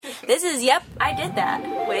This is Yep, I Did That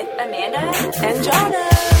with Amanda and Jonna.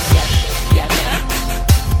 Yep.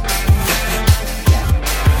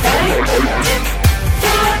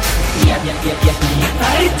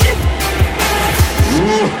 I did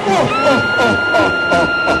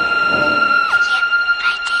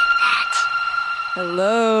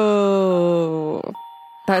Hello.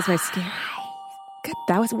 That was my scary. God,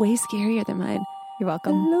 that was way scarier than mine. You're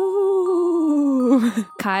welcome. Hello.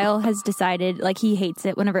 Kyle has decided, like, he hates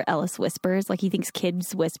it whenever Ellis whispers. Like, he thinks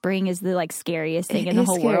kids whispering is the, like, scariest thing in the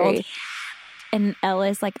whole world. And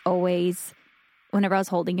Ellis, like, always, whenever I was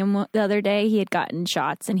holding him the other day, he had gotten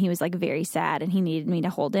shots and he was, like, very sad and he needed me to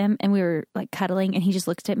hold him. And we were, like, cuddling and he just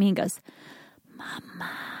looks at me and goes,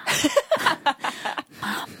 Mama.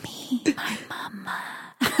 Mommy, my mama.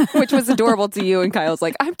 Which was adorable to you. And Kyle's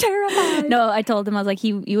like, I'm terrified. No, I told him, I was like,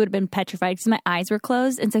 you would have been petrified because my eyes were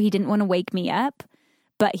closed. And so he didn't want to wake me up.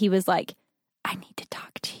 But he was like, I need to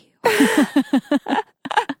talk to you.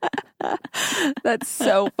 That's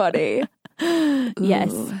so funny.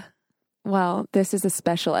 Yes. Ooh. Well, this is a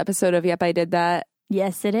special episode of Yep, I Did That.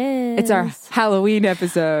 Yes, it is. It's our Halloween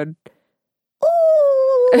episode.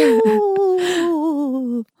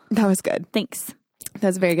 Ooh. That was good. Thanks. That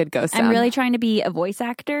was a very good ghost sound. I'm really trying to be a voice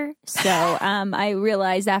actor. So I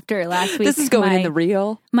realized after last week. This is going in the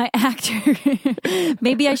reel. My actor.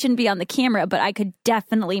 Maybe I shouldn't be on the camera, but I could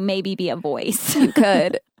definitely maybe be a voice. You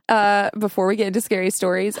could. Before we get into scary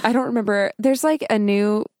stories, I don't remember. There's like a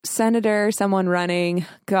new senator, someone running.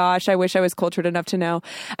 Gosh, I wish I was cultured enough to know.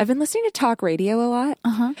 I've been listening to talk radio a lot.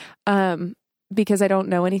 Because I don't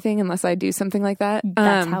know anything unless I do something like that.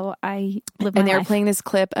 That's how I live my And they were life. playing this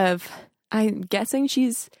clip of, I'm guessing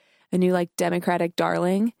she's a new like Democratic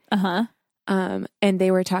darling. And they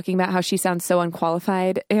were talking about how she sounds so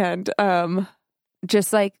unqualified and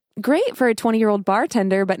just like great for a 20-year-old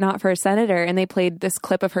bartender, but not for a senator. And they played this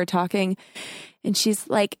clip of her talking and she's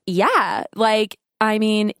like, yeah, like, I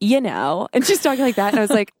mean, you know, and she's talking like that. And I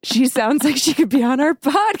was like, she sounds like she could be on our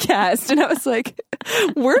podcast. And I was like,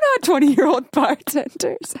 we're not 20-year-old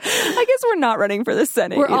bartenders. I guess we're not running for the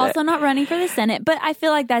Senate. We're either. also not running for the Senate, but I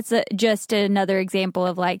feel like that's just another example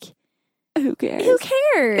of like, who cares? who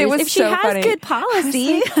cares? It was if she so has funny. good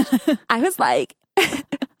policy. I was like,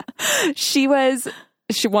 she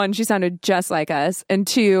sounded just like us. And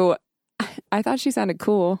two, I thought she sounded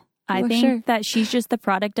cool. I think that she's just the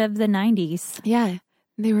product of the 90s. Yeah.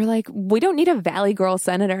 They were like, we don't need a Valley Girl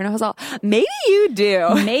senator. And I was all, maybe you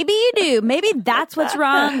do. Maybe you do. Maybe that's what's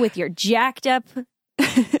wrong with your jacked up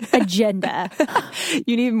agenda.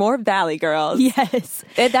 You need more Valley Girls. Yes.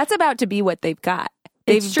 That's about to be what they've got.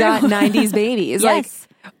 They've It's true. got 90s babies. Yes.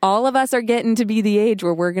 Like, all of us are getting to be the age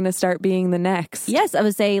where we're going to start being the next. Yes, I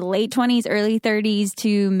would say late 20s, early 30s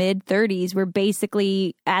to mid 30s. We're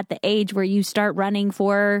basically at the age where you start running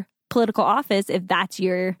for political office if that's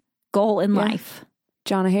your goal in life.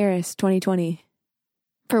 Jonna Harris, 2020.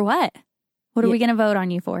 For what? What are we going to vote on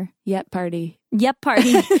you for? Yep party. Yep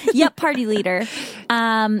party. Yep party leader.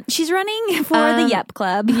 She's running for the Yep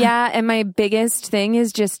Club. Yeah, and my biggest thing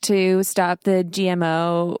is just to stop the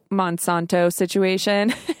GMO Monsanto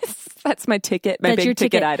situation. That's my ticket, That's your big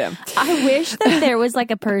ticket item. I wish that there was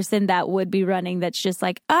like a person that would be running that's just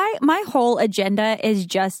like, my whole agenda is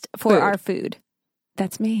just for our food.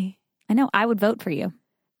 That's me. I know. I would vote for you.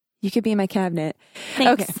 You could be in my cabinet.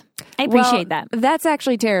 Thanks. Okay. I appreciate that. That's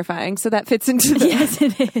actually terrifying. So that fits into Yes,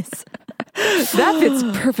 it is. that fits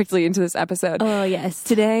perfectly into this episode. Oh, yes.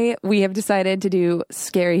 Today, we have decided to do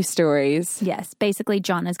scary stories. Yes. Basically,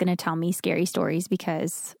 John is going to tell me scary stories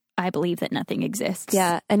because I believe that nothing exists.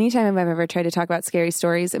 Yeah. Anytime I've ever tried to talk about scary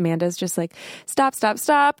stories, Amanda's just like, stop,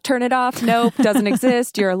 turn it off. Nope, doesn't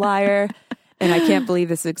exist. You're a liar. And I can't believe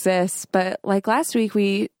this exists. But like last week,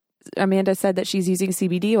 Amanda said that she's using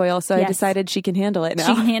CBD oil, so I decided she can handle it now.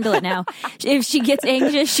 She can handle it now. If she gets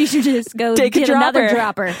anxious, she should just go Take get another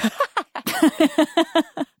dropper.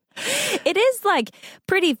 It is like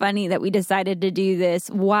pretty funny that we decided to do this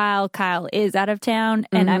while Kyle is out of town,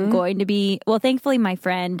 and I'm going to be, well, thankfully my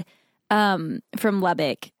friend from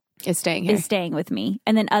Lubbock is staying here. is staying with me,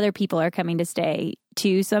 and then other people are coming to stay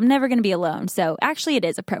too, so I'm never going to be alone. So actually it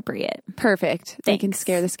is appropriate. Perfect. They can Thanks.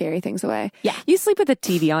 scare the scary things away. Yeah. You sleep with the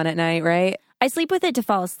TV on at night, right? I sleep with it to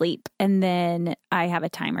fall asleep, and then I have a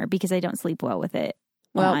timer because I don't sleep well with it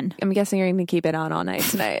on. I'm guessing you're going to keep it on all night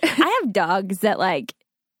tonight. I have dogs that like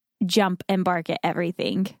jump and bark at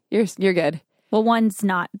everything. You're good. Well, one's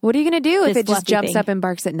not. What are you going to do if This it just fluffy jumps thing. up and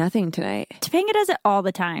barks at nothing tonight? Topanga does it all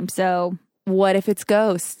the time, so What if it's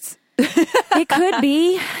ghosts? it could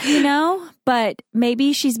be, but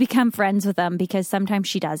maybe she's become friends with them because sometimes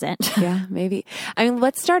she doesn't. Yeah, maybe. I mean,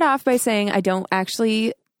 let's start off by saying I don't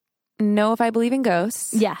actually know if I believe in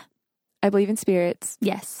ghosts. Yeah. I believe in spirits.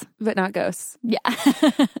 Yes. But not ghosts. Yeah.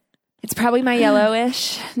 It's probably my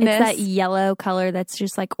yellowishness. It's that yellow color that's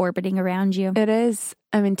just like orbiting around you. It is.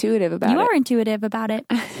 I'm intuitive about it. You are intuitive about it.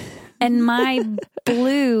 And my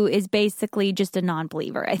blue is basically just a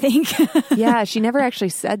non-believer, I think. Yeah, she never actually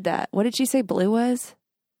said that. What did she say blue was?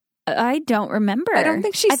 I don't remember. I don't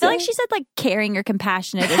think she said. I feel like she said like caring or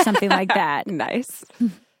compassionate or something like that. Nice.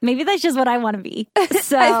 Maybe that's just what I want to be.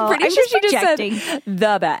 So I'm pretty sure she projecting. just said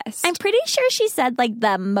the best. I'm pretty sure she said like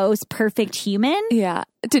the most perfect human. Yeah.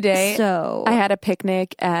 Today, so I had a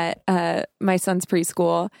picnic at my son's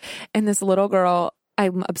preschool, and this little girl,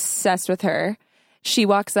 I'm obsessed with her. She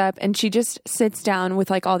walks up and she just sits down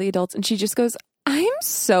with like all the adults, and she just goes, "I'm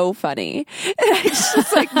so funny." And I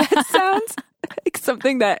just like, that sounds like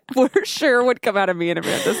something that for sure would come out of me and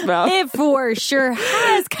Amanda's mouth. It for sure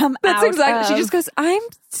has come out. That's exactly. She just goes, "I'm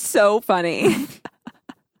so funny."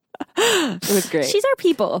 It was great. She's our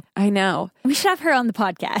people. I know. We should have her on the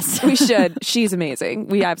podcast. We should. She's amazing.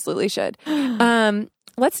 We absolutely should.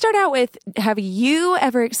 Let's start out with, have you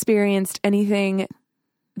ever experienced anything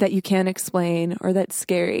that you can't explain or that's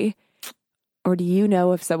scary? Or do you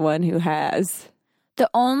know of someone who has? The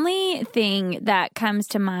only thing that comes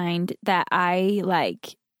to mind that I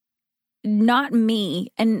like, not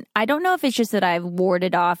me, and I don't know if it's just that I've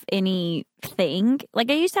warded off anything.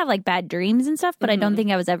 Like I used to have like bad dreams and stuff, but I don't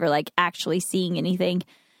think I was ever like actually seeing anything.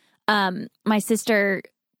 My sister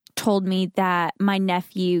told me that my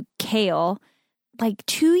nephew Kale, like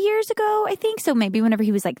 2 years ago, I think, so maybe whenever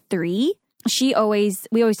he was like 3, we always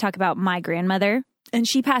talk about my grandmother, and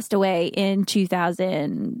she passed away in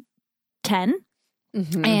 2010.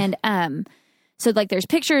 And so like there's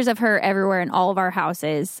pictures of her everywhere in all of our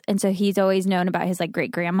houses, and so he's always known about his like great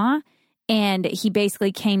grandma, and he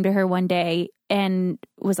basically came to her one day and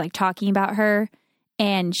was like talking about her,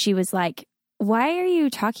 and she was like, "Why are you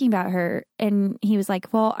talking about her?" And he was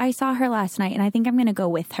like, "Well, I saw her last night and I think I'm gonna go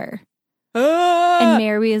with her." And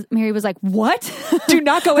Mary was like, "What? Do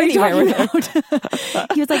not go anywhere with her."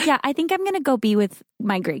 He was like, "Yeah, I think I'm gonna go be with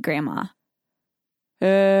my great grandma."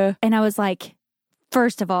 And I was like,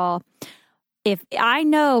 first of all, if I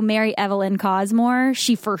know Mary Evelyn Cosmore,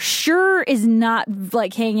 she for sure is not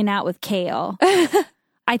like hanging out with Kale.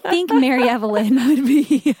 I think Mary Evelyn would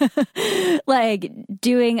be like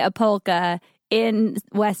doing a polka in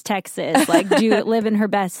West Texas, like living her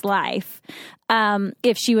best life.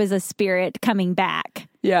 If she was a spirit coming back.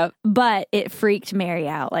 Yeah. But it freaked Mary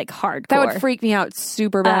out like hardcore. That would freak me out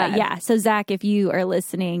super bad. Yeah. So Zach, if you are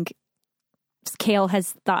listening, Kale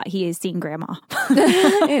has thought he is seeing grandma.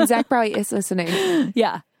 And Zach probably is listening.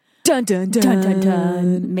 Yeah. Dun, dun, dun. Dun, dun,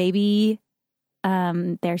 dun. Maybe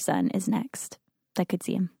their son is next that could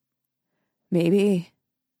see him. Maybe.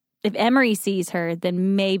 If Emery sees her,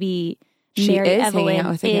 then maybe She Mary is Evelyn hanging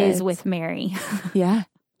out with the is kids. with Mary. Yeah.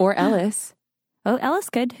 Or Ellis. Oh, Ellis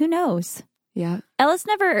could. Who knows? Yeah. Ellis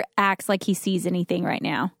never acts like he sees anything right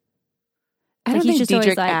now. I don't Like, he's think just always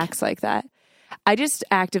Diedrich like- acts like that. I just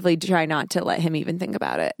actively try not to let him even think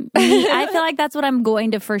about it. I feel like that's what I'm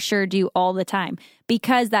going to for sure do all the time,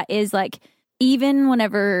 because that is like, even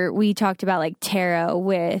whenever we talked about like tarot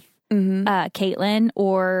with Caitlin,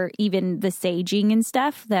 or even the saging and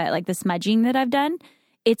stuff, that like the smudging that I've done,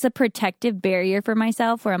 it's a protective barrier for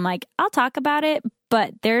myself where I'm like, I'll talk about it,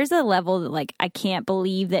 but there's a level that like I can't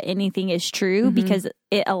believe that anything is true because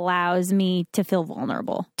it allows me to feel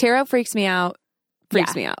vulnerable. Tarot freaks me out.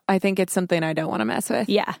 Me out. I think it's something I don't want to mess with.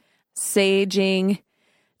 Yeah. Saging,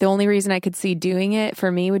 the only reason I could see doing it for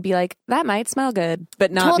me would be like, that might smell good, but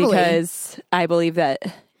not Totally. because I believe that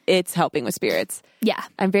it's helping with spirits. Yeah.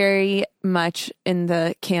 I'm very much in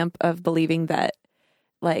the camp of believing that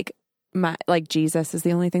like Jesus is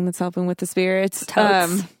the only thing that's helping with the spirits.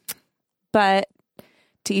 Totes. But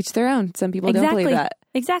to each their own. Some people don't believe that.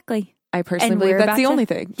 Exactly. I personally And believe we're that's about the to- only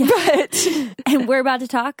thing. Yeah. But And we're about to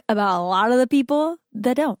talk about a lot of the people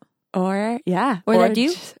that don't, or or that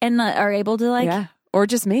do, and that are able to like, yeah, or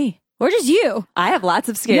just me. or just you. I have lots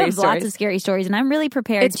of scary You have stories. lots of scary stories, and I'm really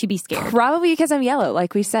prepared to be scared. Probably because I'm yellow,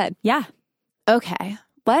 like we said. Yeah. Okay,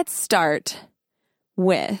 let's start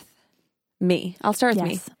with me. I'll start with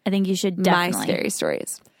me. I think you should definitely. My scary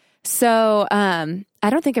stories. So, I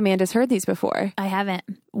don't think Amanda's heard these before. I haven't.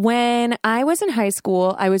 When I was in high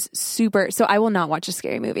school, I was so I will not watch a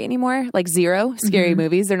scary movie anymore. Like zero scary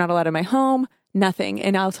movies. They're not allowed in my home, nothing.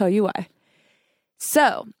 And I'll tell you why.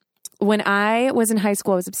 So when I was in high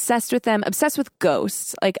school, I was obsessed with them, obsessed with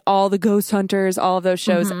ghosts, like all the Ghost Hunters, all of those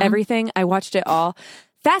shows, everything. I watched it all.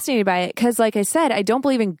 Fascinated by it. Cause like I said, I don't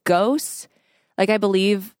believe in ghosts. Like I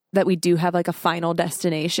believe that we do have like a final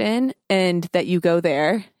destination and that you go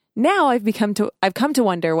there now I've come to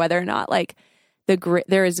wonder whether or not like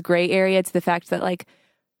there is gray area to the fact that like,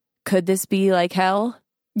 could this be like hell?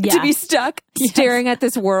 Yeah. To be stuck staring at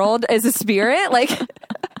this world as a spirit? Like,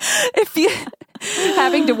 if you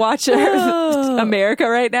having to watch America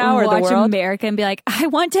right now or the world. Watch America and be like, I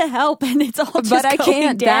want to help, and it's all just but I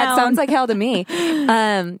can't. Down. That sounds like hell to me.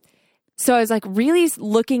 So I was like really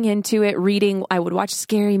looking into it, reading. I would watch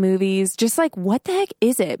scary movies, just like, what the heck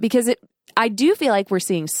is it? Because I do feel like we're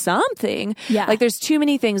seeing something. Yeah. Like there's too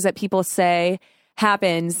many things that people say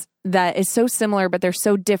happens that is so similar, but they're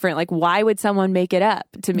so different. Like, why would someone make it up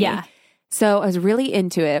to me? Yeah. So I was really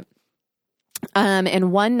into it.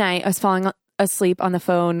 And one night I was falling asleep on the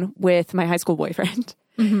phone with my high school boyfriend.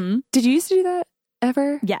 Mm-hmm. Did you used to do that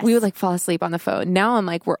ever? Yes. We would like fall asleep on the phone. Now I'm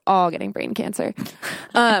like, we're all getting brain cancer.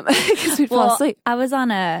 Because we'd fall asleep. I was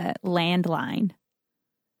on a landline.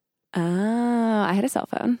 Oh, I had a cell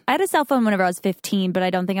phone. I had a cell phone whenever I was 15, but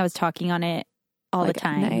I don't think I was talking on it all like the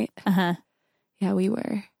time. At night. Uh-huh. Yeah, we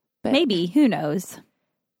were. But maybe. Who knows?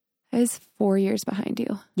 I was 4 years behind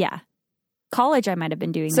you. Yeah. College, I might have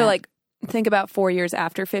been doing that. So like, think about 4 years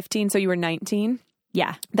after 15. So you were 19.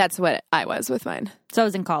 Yeah. That's what I was with mine. So I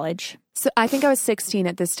was in college. So I think I was 16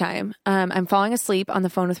 at this time. I'm falling asleep on the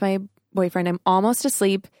phone with my boyfriend. I'm almost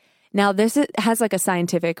asleep. Now, this has like a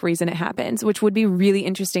scientific reason it happens, which would be really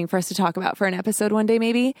interesting for us to talk about for an episode one day,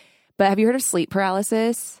 maybe. But have you heard of sleep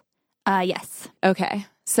paralysis? Yes. Okay.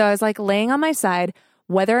 So I was like laying on my side,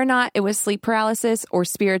 whether or not it was sleep paralysis or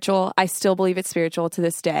spiritual. I still believe it's spiritual to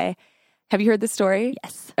this day. Have you heard the story?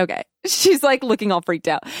 Yes. Okay. She's like looking all freaked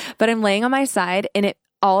out, but I'm laying on my side and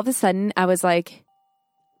all of a sudden I was like,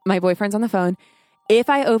 my boyfriend's on the phone. If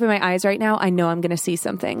I open my eyes right now, I know I'm going to see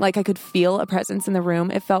something. Like I could feel a presence in the room.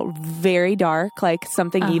 It felt very dark, like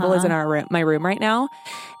something evil is in my room right now.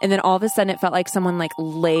 And then all of a sudden it felt like someone like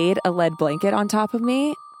laid a lead blanket on top of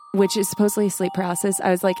me, which is supposedly sleep paralysis.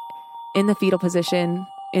 I was like in the fetal position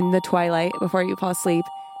in the twilight before you fall asleep,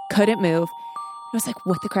 couldn't move. I was like,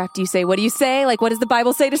 what the crap do you say? What do you say? Like, what does the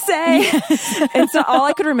Bible say to say? Yes. And so all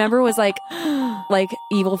I could remember was like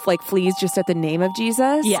evil like fleas just at the name of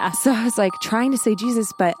Jesus. Yeah. So I was like trying to say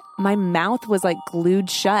Jesus, but my mouth was like glued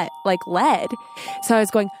shut, like lead. So I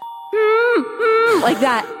was going, like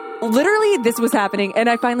that. Literally, this was happening. And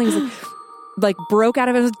I finally was like broke out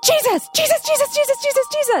of it. I was like, Jesus, Jesus, Jesus, Jesus, Jesus,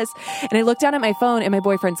 Jesus. And I looked down at my phone and my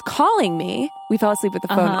boyfriend's calling me. We fell asleep with the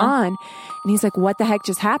phone on. And he's like, what the heck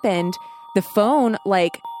just happened? The phone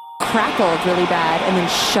like crackled really bad and then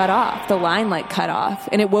shut off. The line like cut off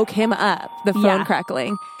and it woke him up, the phone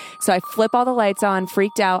crackling. So I flip all the lights on,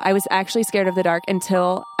 freaked out. I was actually scared of the dark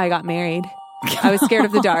until I got married. I was scared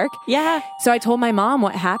of the dark. Yeah. So I told my mom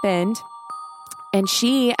what happened. And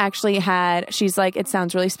she actually she's like, it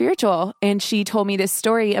sounds really spiritual. And she told me this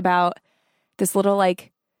story about this little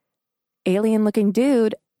like alien looking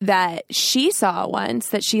dude that she saw once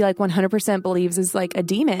that she like 100% believes is like a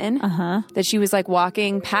demon. That she was like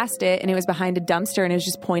walking past it and it was behind a dumpster and it was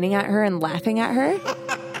just pointing at her and laughing at her.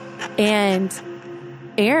 And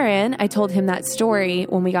Aaron, I told him that story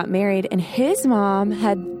when we got married and his mom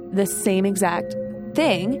had the same exact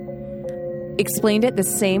thing. Explained it the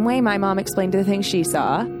same way my mom explained the thing she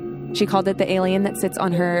saw. She called it the alien that sits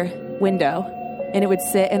on her window and it would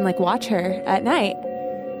sit and like watch her at night.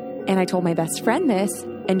 And I told my best friend this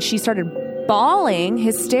and she started bawling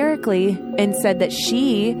hysterically and said that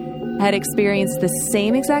she had experienced the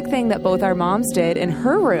same exact thing that both our moms did in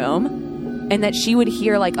her room and that she would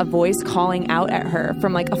hear like a voice calling out at her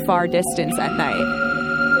from like a far distance at night.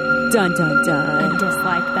 Dun, dun, dun. I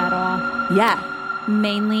dislike that all. Yeah.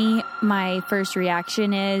 Mainly my first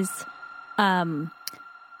reaction is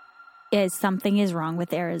something is wrong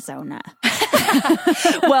with Arizona.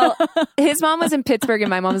 Well, his mom was in Pittsburgh and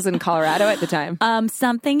my mom was in Colorado at the time.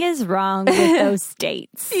 Something is wrong with those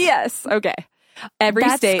states. Yes. Okay. Every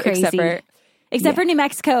That's state crazy. Except for New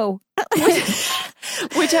Mexico.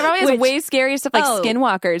 Which probably has way scarier stuff like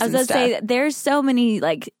skinwalkers and stuff. I was going to say, there's so many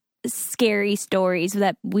like scary stories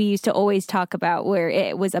that we used to always talk about where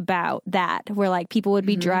it was about that, where like people would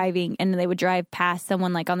be driving and they would drive past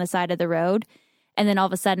someone like on the side of the road. And then all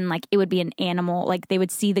of a sudden, like, it would be an animal. Like, they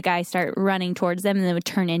would see the guy start running towards them and they would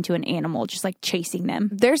turn into an animal, just, like, chasing them.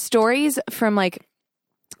 There's stories from, like,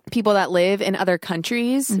 people that live in other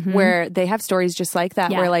countries where they have stories just like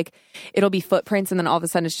that, where, like, it'll be footprints and then all of a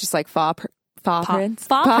sudden it's just, like, paw prints.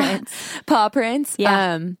 Paw prints.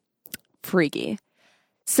 Yeah. Freaky.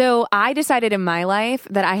 So I decided in my life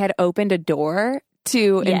that I had opened a door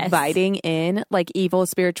to inviting in like evil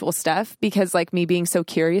spiritual stuff because like me being so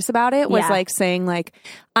curious about it was like saying like,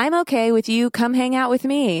 I'm okay with you. Come hang out with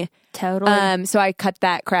me. Totally. So I cut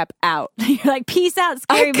that crap out. You're like, peace out,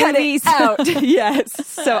 scary movies. Out. Yes.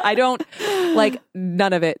 So I don't like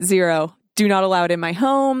none of it. Zero. Do not allow it in my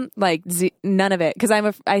home. Like none of it. Because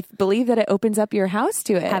I believe that it opens up your house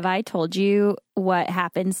to it. Have I told you what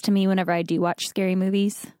happens to me whenever I do watch scary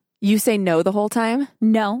movies? You say no the whole time?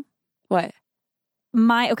 No. What?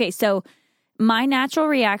 So my natural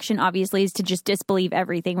reaction obviously is to just disbelieve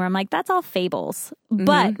everything where I'm like, that's all fables. Mm-hmm.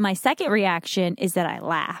 But my second reaction is that I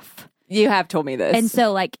laugh. You have told me this. And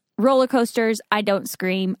so like roller coasters, I don't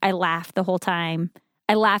scream. I laugh the whole time.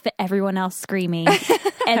 I laugh at everyone else screaming.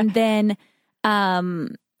 And then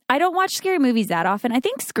I don't watch scary movies that often. I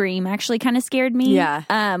think Scream actually kind of scared me. Yeah.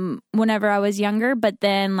 Whenever I was younger, but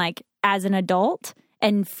then like as an adult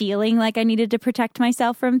and feeling like I needed to protect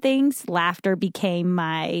myself from things, laughter became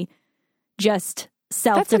my just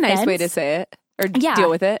self-defense. That's a nice way to say it or deal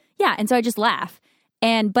with it. Yeah, and so I just laugh.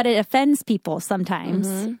 But it offends people sometimes,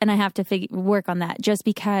 and I have to work on that just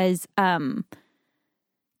because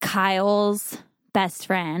Kyle's best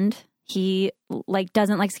friend, he like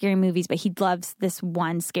doesn't like scary movies, but he loves this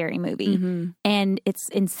one scary movie, and it's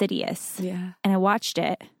Insidious. Yeah, and I watched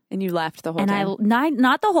it. And you laughed the whole time. And I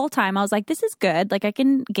not the whole time. I was like, this is good. Like, I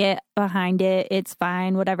can get behind it. It's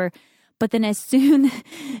fine, whatever. But then as soon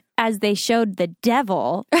as they showed the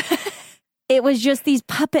devil, it was just these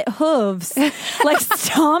puppet hooves, like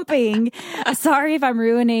stomping. Sorry if I'm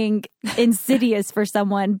ruining Insidious for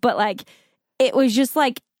someone, but like, it was just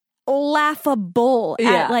like laughable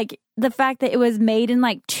at like the fact that it was made in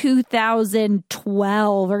like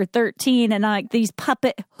 2012 or 13 and like these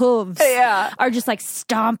puppet hooves are just like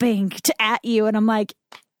stomping at you, and I'm like,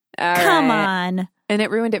 come on. And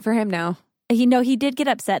it ruined it for him now. He did get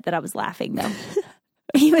upset that I was laughing though.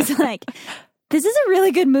 He was like, this is a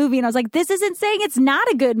really good movie, and I was like, this isn't saying it's not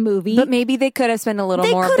a good movie, but maybe they could have spent a little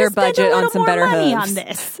more of their budget on some better money hooves on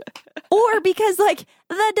this. Or because like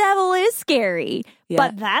the devil is scary,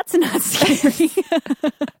 but that's not scary.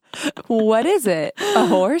 What is it? A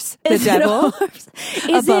horse? The devil?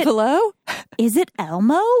 A buffalo? Is it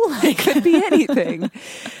Elmo? It could be anything.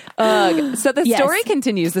 So the story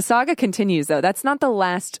continues. The saga continues, though. That's not the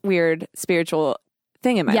last weird spiritual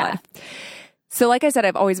thing in my life. So like I said,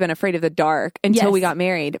 I've always been afraid of the dark until we got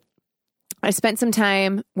married. I spent some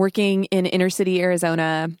time working in inner city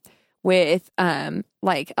Arizona with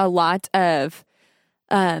like a lot of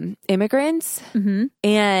immigrants,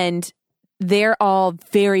 and they're all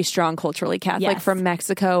very strong culturally Catholic from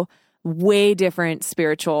Mexico, way different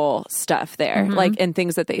spiritual stuff there, like, and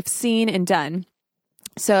things that they've seen and done.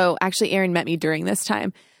 So actually Aaron met me during this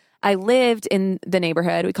time. I lived in the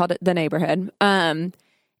neighborhood. We called it the neighborhood. And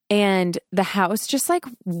the house just like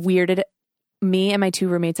weirded me and my two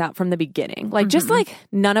roommates out from the beginning. Like just like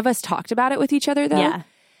none of us talked about it with each other though. Yeah.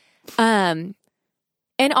 And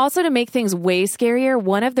also to make things way scarier,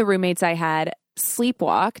 one of the roommates I had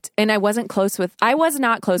sleepwalked, and I was not close with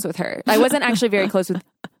her. I wasn't actually very close with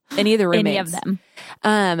any of the roommates. Any of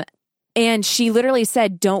them. And she literally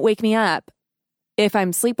said, don't wake me up if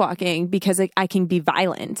I'm sleepwalking because I can be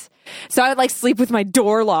violent. So I would like sleep with my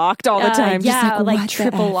door locked all the time. Yeah, just like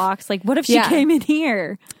triple locks. Like what if she came in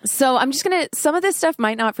here? So I'm just some of this stuff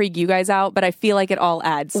might not freak you guys out, but I feel like it all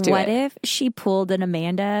adds to it. What if she pulled an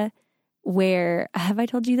Amanda where, have I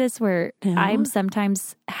told you this, where I'm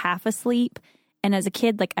sometimes half asleep, and as a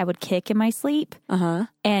kid, like I would kick in my sleep.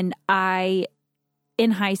 And I,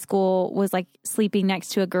 in high school, was like sleeping next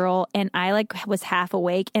to a girl, and I like was half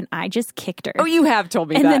awake, and I just kicked her. Oh, you have told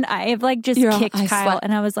me and that. And then I have like just kicked Kyle,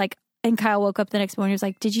 and I was like, and Kyle woke up the next morning. He was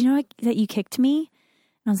like, "Did you know that you kicked me?"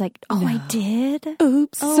 And I was like, "Oh, no. I did.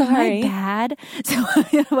 Oops, sorry, my bad." So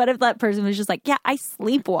what if that person was just like, "Yeah, I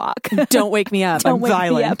sleepwalk. Don't wake me up. I'm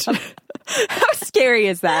violent." How scary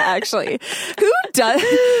is that, actually? Who does?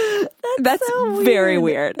 That's so very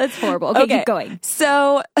weird. That's horrible. Okay, keep going.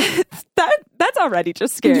 So that's already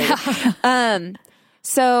just scary. Yeah.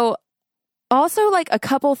 So also like a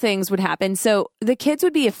couple things would happen. So the kids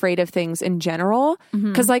would be afraid of things in general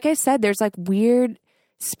because like I said, there's like weird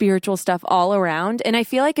spiritual stuff all around. And I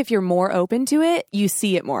feel like if you're more open to it, you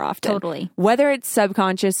see it more often. Totally. Whether it's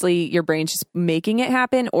subconsciously your brain's just making it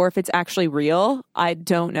happen or if it's actually real, I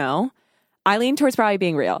don't know. I lean towards probably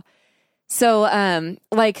being real. So,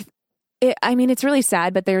 it's really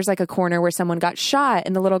sad, but there's like a corner where someone got shot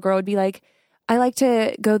and the little girl would be like, I like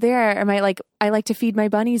to go there. Or I like to feed my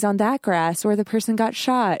bunnies on that grass where the person got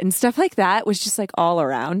shot, and stuff like that was just like all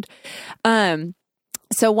around.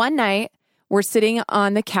 So one night we're sitting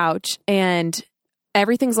on the couch and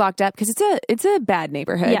everything's locked up because it's a bad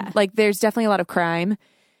neighborhood. Yeah. Like there's definitely a lot of crime,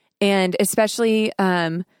 and especially,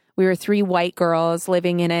 we were 3 white girls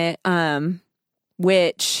living in it,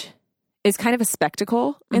 which is kind of a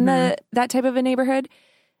spectacle in that type of a neighborhood.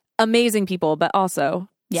 Amazing people, but also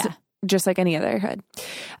just like any other hood.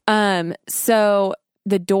 So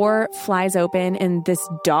the door flies open and this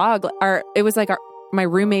dog, it was like my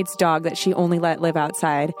roommate's dog that she only let live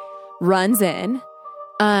outside, runs in.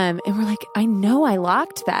 And we're like, I know I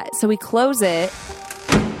locked that. So we close it.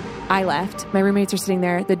 I left. My roommates are sitting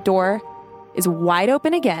there. The door is wide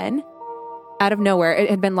open again. Out of nowhere. It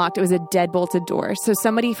had been locked. It was a dead-bolted door. So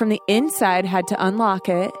somebody from the inside had to unlock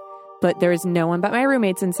it, but there was no one but my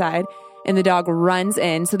roommates inside. And the dog runs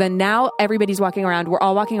in. So then now everybody's walking around. We're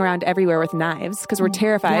all walking around everywhere with knives because we're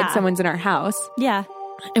terrified someone's in our house. Yeah.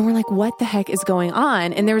 And we're like, what the heck is going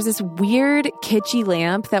on? And there was this weird kitschy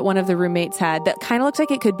lamp that one of the roommates had that kind of looks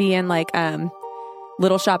like it could be in like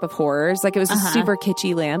Little Shop of Horrors. Like it was a super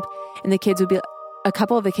kitschy lamp. And a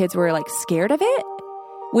couple of the kids were like scared of it,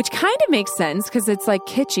 which kind of makes sense because it's like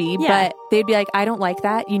kitschy, but they'd be like, I don't like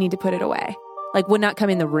that. You need to put it away. Like would not come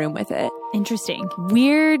in the room with it. Interesting.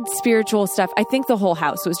 Weird spiritual stuff. I think the whole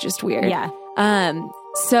house was just weird. Yeah.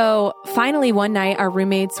 So finally one night our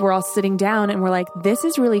roommates were all sitting down and we're like, this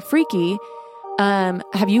is really freaky.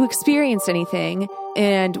 Have you experienced anything?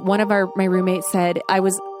 And one of my roommates said, I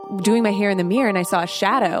was doing my hair in the mirror and I saw a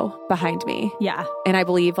shadow behind me. Yeah. And I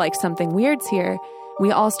believe like something weird's here.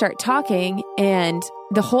 We all start talking and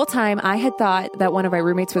the whole time I had thought that one of my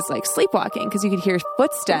roommates was like sleepwalking because you could hear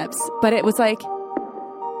footsteps, but it was like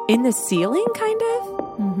in the ceiling kind of.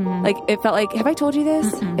 Like it felt like, have I told you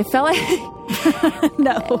this? It felt like,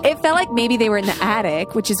 no, it felt like maybe they were in the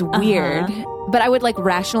attic, which is weird, but I would like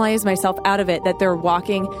rationalize myself out of it that they're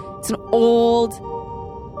walking. It's an old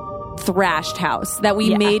thrashed house that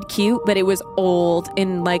we made cute, but it was old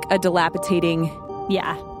in like a dilapidating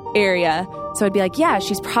area. So I'd be like, yeah,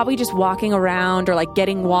 she's probably just walking around or like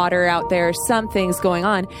getting water out there. Something's going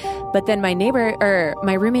on. But then my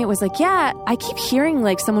roommate was like, yeah, I keep hearing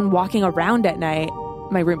like someone walking around at night.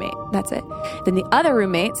 My roommate, that's it. Then the other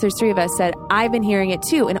roommates, there's 3 of us, said, I've been hearing it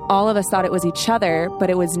too. And all of us thought it was each other, but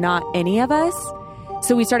it was not any of us.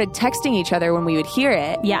 So we started texting each other when we would hear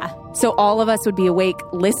it. Yeah. So all of us would be awake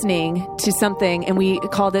listening to something, and we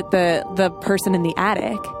called it the person in the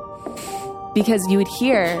attic. Because you would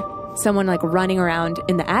hear someone like running around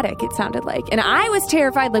in the attic, it sounded like. And I was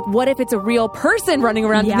terrified, like, what if it's a real person running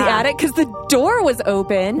around in the attic? Because the door was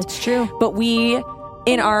open. That's true. But we,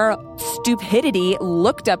 in our stupidity,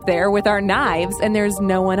 looked up there with our knives, and there's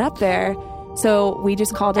no one up there. So we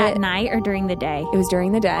just called it... At night or during the day? It was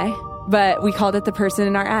during the day. But we called it the person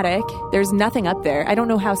in our attic. There's nothing up there. I don't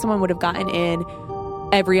know how someone would have gotten in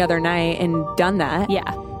every other night and done that.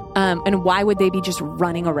 Yeah. And why would they be just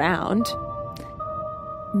running around?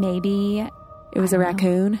 Maybe it was a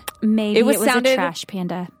raccoon. Maybe it was a trash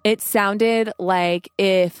panda. It sounded like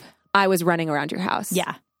if I was running around your house.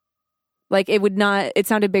 Yeah. Like it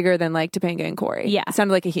sounded bigger than like Topanga and Corey. Yeah. It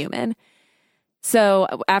sounded like a human. So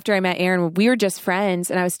after I met Aaron, we were just friends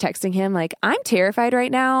and I was texting him like, I'm terrified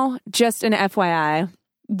right now. Just an FYI.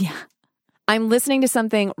 Yeah. I'm listening to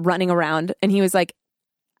something running around. And he was like,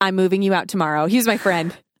 I'm moving you out tomorrow. He was my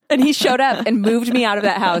friend. And he showed up and moved me out of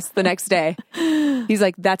that house the next day. He's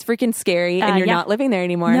like, that's freaking scary. And you're not living there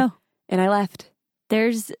anymore. No. And I left.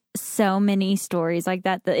 There's so many stories like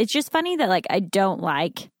that. It's just funny that like I don't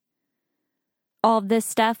like all of this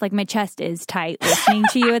stuff. Like my chest is tight listening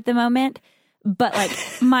to you at the moment. But like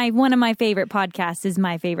one of my favorite podcasts is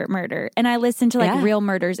My Favorite Murder. And I listen to like real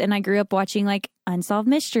murders. And I grew up watching like Unsolved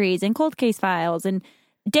Mysteries and Cold Case Files and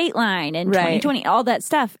Dateline and 2020, all that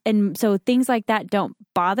stuff. And so things like that don't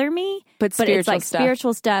bother me. But it's like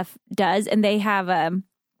spiritual stuff does. And they have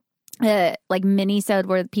like mini-sode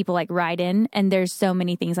where people like write in. And there's so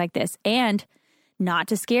many things like this. And not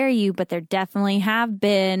to scare you, but there definitely have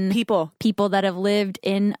been people that have lived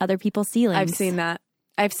in other people's ceilings. I've seen that.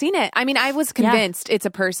 I've seen it. I mean, I was convinced it's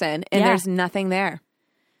a person and there's nothing there.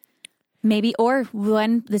 Maybe, or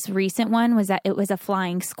this recent one was that it was a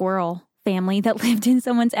flying squirrel family that lived in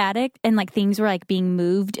someone's attic and like things were like being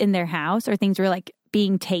moved in their house or things were like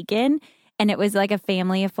being taken. And it was like a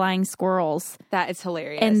family of flying squirrels. That is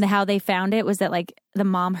hilarious. And how they found it was that like the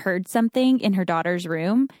mom heard something in her daughter's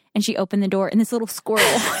room and she opened the door and this little squirrel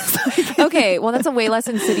was like, okay, well, that's a way less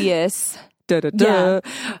insidious way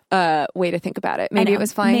to think about it. Maybe it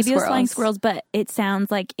was flying squirrels. Maybe it was flying squirrels, but it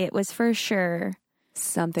sounds like it was for sure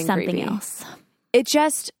something creepy. Else. It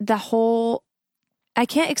just, I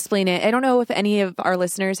can't explain it. I don't know if any of our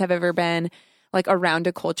listeners have ever been like around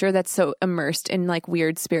a culture that's so immersed in like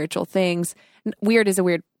weird spiritual things. Weird is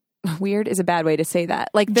a bad way to say that.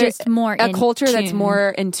 Like there's just more a culture that's more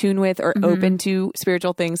in tune with or open to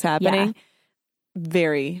spiritual things happening.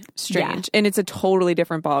 Very strange. And it's a totally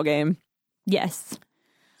different ballgame. Yes.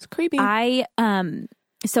 It's creepy.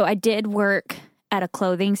 So I did work at a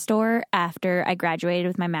clothing store after I graduated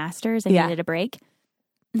with my master's. I needed a break.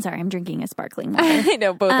 Sorry, I'm drinking a sparkling water. I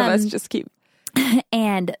know both of us just keep.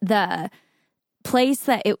 And the place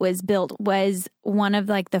that it was built was one of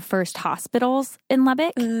like the first hospitals in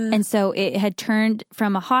Lubbock. And so it had turned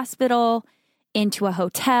from a hospital into a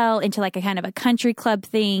hotel, into like a kind of a country club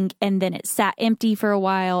thing. And then it sat empty for a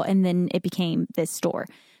while. And then it became this store.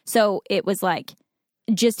 So it was like,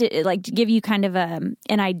 just like to give you kind of an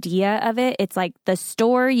idea of it. It's like the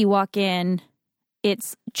store, you walk in,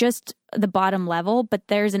 it's just the bottom level, but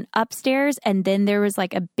there's an upstairs. And then there was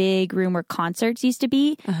like a big room where concerts used to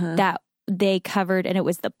be that they covered, and it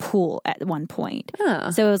was the pool at one point.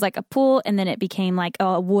 So it was like a pool, and then it became like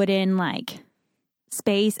a wooden like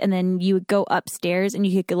space, and then you would go upstairs and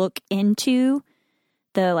you could look into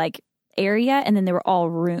the like area, and then they were all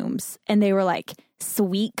rooms, and they were like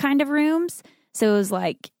suite kind of rooms. So it was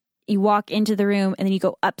like you walk into the room and then you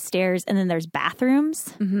go upstairs, and then there's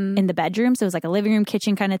bathrooms in the bedroom. So it was like a living room,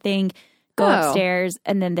 kitchen kind of thing. Go upstairs,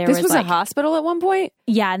 and then this was like, a hospital at one point?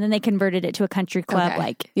 Yeah, and then they converted it to a country club,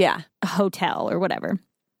 like a hotel or whatever.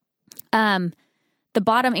 The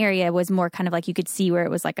bottom area was more kind of like you could see where it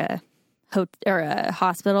was like a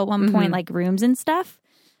hospital at one point, like rooms and stuff.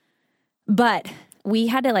 But we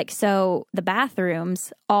had to so the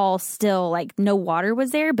bathrooms all still like no water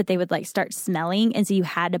was there, but they would like start smelling. And so you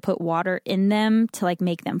had to put water in them to like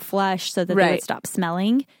make them flush so that they would stop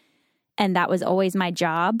smelling. And that was always my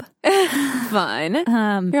job. Fun.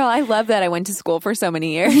 Girl, I love that I went to school for so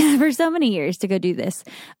many years. Yeah, for so many years to go do this.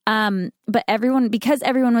 But because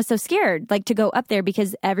everyone was so scared, like to go up there,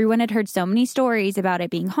 because everyone had heard so many stories about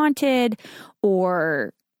it being haunted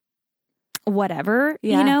or whatever,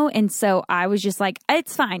 you know? And so I was just like,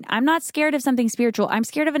 it's fine. I'm not scared of something spiritual. I'm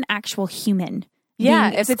scared of an actual human.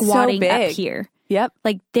 Yeah, if it's so big. Up here. Yep.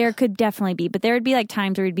 Like there could definitely be, but there would be like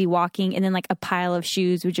times where we'd be walking and then like a pile of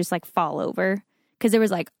shoes would just like fall over. Cause there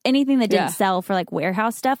was like anything that didn't sell for like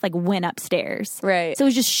warehouse stuff, like went upstairs. Right. So it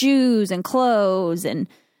was just shoes and clothes and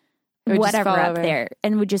whatever up there,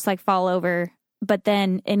 and would just like fall over. But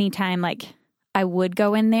then anytime like I would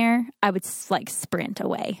go in there, I would like sprint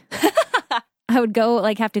away. I would go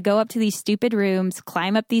have to go up to these stupid rooms,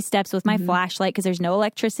 climb up these steps with my flashlight because there's no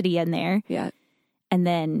electricity in there. Yeah. And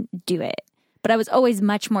then do it. But I was always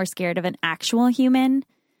much more scared of an actual human.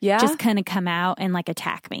 Yeah. Just kind of come out and like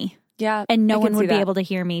attack me. Yeah. And no one would be able to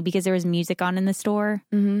hear me because there was music on in the store.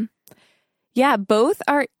 Mm-hmm. Yeah. Both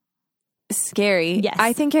are scary. Yes.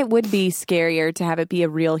 I think it would be scarier to have it be a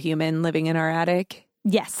real human living in our attic.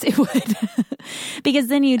 Yes, it would. Because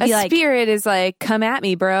then you'd be like... A spirit is like, come at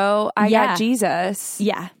me, bro. I got Jesus.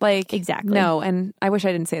 Yeah. Like... Exactly. No, and I wish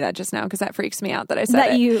I didn't say that just now because that freaks me out that I said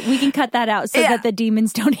that it. We can cut that out so that the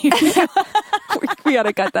demons don't hear you. We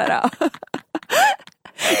gotta cut that out.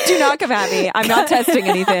 Do not come at me. I'm not testing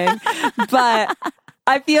anything. But...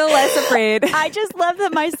 I feel less afraid. I just love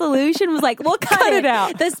that my solution was like, we'll cut it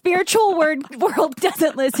out. The spiritual world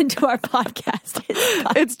doesn't listen to our podcast.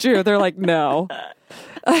 It's true. They're like, no.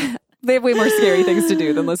 They have way more scary things to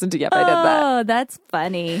do than listen to Yep, I Did That. Oh, that's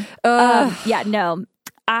funny. Yeah, no.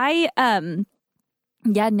 I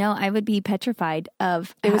would be petrified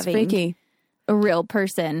of having freaky. A real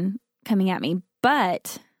person coming at me.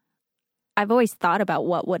 But I've always thought about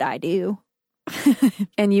what would I do.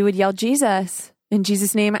 And you would yell, Jesus. In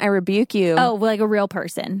Jesus' name, I rebuke you. Oh, like a real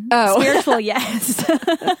person. Oh. Spiritual, yes.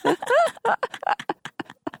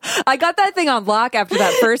 I got that thing on lock after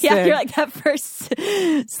that first thing. Yeah, you're like that first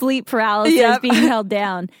sleep paralysis being held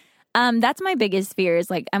down. That's my biggest fear is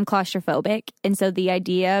like I'm claustrophobic. And so the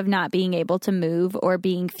idea of not being able to move or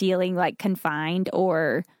feeling like confined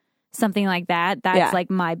or something like that, that's like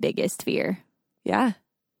my biggest fear. Yeah.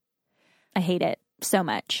 I hate it so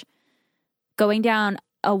much. Going down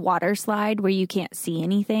a water slide where you can't see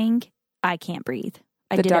anything, I can't breathe.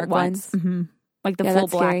 I did dark it once. Ones? Mm-hmm. Like the full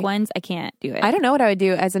black scary. Ones, I can't do it. I don't know what I would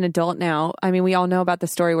do as an adult now. I mean, we all know about the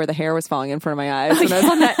story where the hair was falling in front of my eyes. And I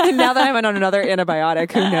was on that, and now that I'm on another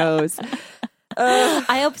antibiotic, who knows?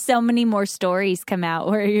 I hope so many more stories come out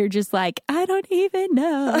where you're just like, I don't even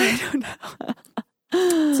know. I don't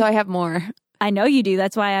know. So I have more. I know you do.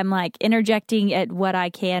 That's why I'm like interjecting at what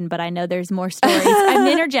I can, but I know there's more stories. I'm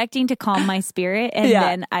interjecting to calm my spirit, and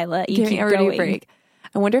then I let you keep going. Break.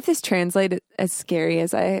 I wonder if this translated as scary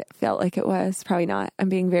as I felt like it was. Probably not. I'm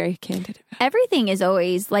being very candid. Everything is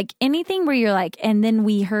always like anything where you're like, and then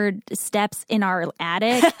we heard steps in our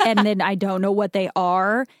attic, and then I don't know what they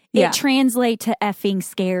are. It translates to effing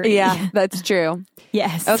scary. Yeah, that's true.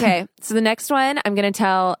 Yes. Okay. So the next one I'm going to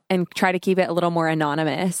tell and try to keep it a little more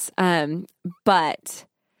anonymous. But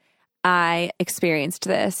I experienced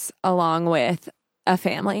this along with a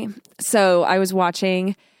family. So I was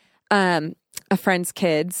watching a friend's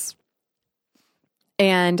kids,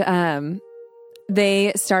 and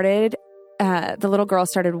they started, the little girl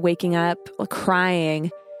started waking up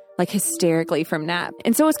crying like hysterically from nap.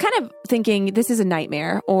 And so I was kind of thinking this is a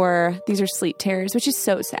nightmare or these are sleep terrors, which is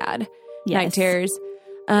so sad. Yes. Night terrors.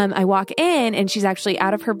 I walk in and she's actually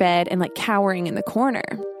out of her bed and like cowering in the corner.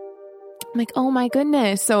 I'm like, oh my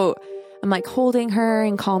goodness. So I'm like holding her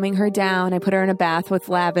and calming her down. I put her in a bath with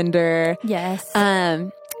lavender. Yes.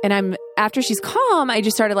 And after she's calm, I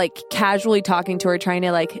just started like casually talking to her, trying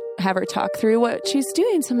to like have her talk through what she's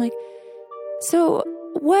doing. So I'm like, so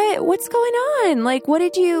what's going on? Like,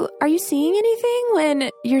 are you seeing anything when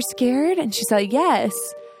you're scared? And she said, yes.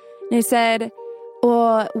 And I said,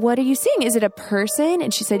 well, what are you seeing? Is it a person?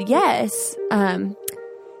 And she said, yes.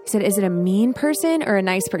 He said, is it a mean person or a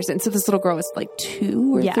nice person? So this little girl was like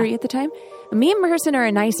 2 or 3 at the time. A mean person or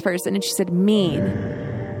a nice person? And she said, mean.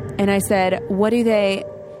 And I said, do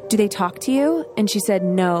they talk to you? And she said,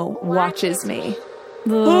 no, watches me.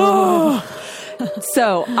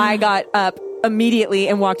 So I got up immediately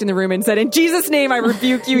and walked in the room and said, in Jesus' name, I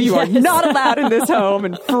rebuke you. You are not allowed in this home,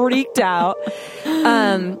 and freaked out.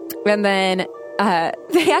 And then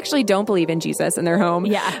they actually don't believe in Jesus in their home.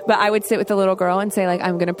 Yeah. But I would sit with the little girl and say, like,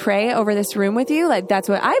 I'm going to pray over this room with you. Like, that's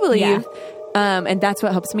what I believe. Yeah. And that's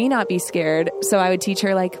what helps me not be scared. So I would teach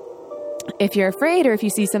her, like, if you're afraid or if you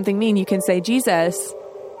see something mean, you can say Jesus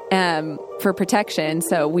for protection.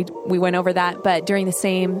 So we went over that. But during the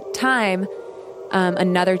same time,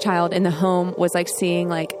 another child in the home was like seeing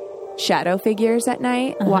like shadow figures at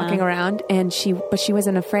night walking around, and she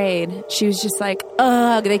wasn't afraid. She was just like,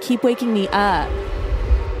 ugh, they keep waking me up.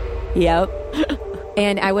 Yep.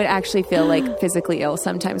 And I would actually feel like physically ill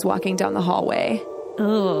sometimes walking down the hallway.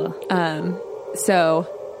 Oh. So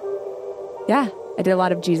yeah, I did a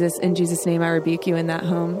lot of Jesus, in Jesus' name I rebuke you in that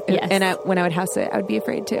home. Yes. And when I would house it, I would be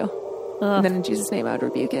afraid too. Ugh. And then in Jesus' name I would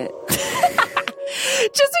rebuke it.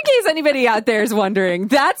 Just in case anybody out there is wondering,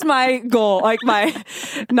 that's my goal. Like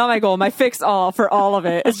not my goal, my fix all for all of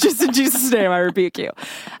it. It's just in Jesus' name I rebuke you.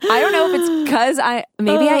 I don't know if it's because I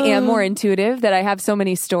am more intuitive, that I have so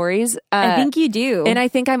many stories. I think you do. And I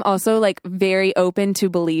think I'm also like very open to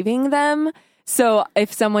believing them. So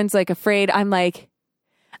if someone's like afraid, I'm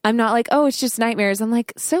not like, oh, it's just nightmares. I'm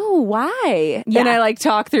like, so why? Yeah. And I like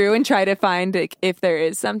talk through and try to find like, if there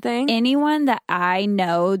is something. Anyone that I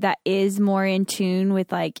know that is more in tune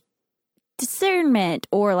with like discernment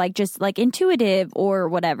or like just like intuitive or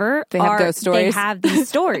whatever, they have ghost stories. They have these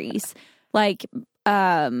stories. Like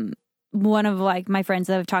one of like my friends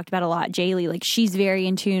that I've talked about a lot, Jaylee, like she's very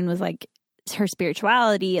in tune with like her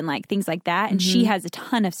spirituality and like things like that. And she has a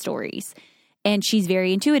ton of stories. And she's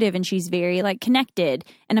very intuitive and she's very like connected.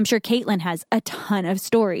 And I'm sure Caitlin has a ton of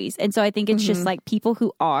stories. And so I think it's just like people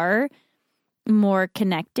who are more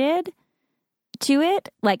connected to it.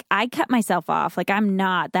 Like I cut myself off. Like I'm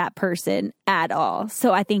not that person at all.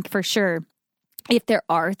 So I think for sure, if there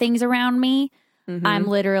are things around me, I'm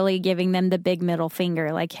literally giving them the big middle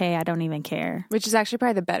finger. Like, hey, I don't even care. Which is actually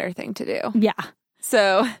probably the better thing to do. Yeah.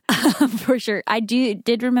 So for sure. I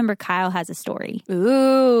did remember Kyle has a story.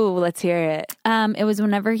 Ooh, let's hear it. It was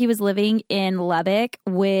whenever he was living in Lubbock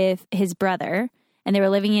with his brother, and they were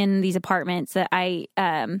living in these apartments that I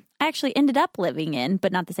actually ended up living in,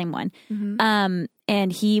 but not the same one.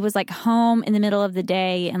 And he was like home in the middle of the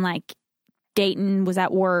day, and like Dayton was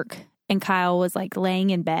at work and Kyle was like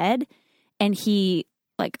laying in bed, and he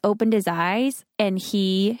like opened his eyes and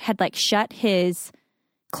he had like shut his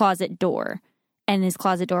closet door. And his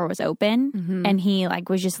closet door was open, and he like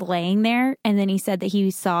was just laying there. And then he said that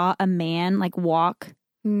he saw a man like walk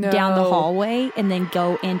down the hallway and then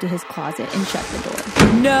go into his closet and shut the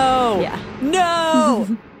door. No. Yeah.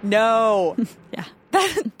 No. No. Yeah.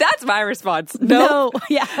 That's my response. Nope. No.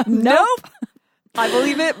 Yeah. Nope. I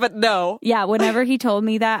believe it, but no. Yeah. Whenever he told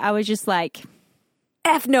me that, I was just like,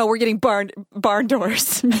 F no, we're getting barn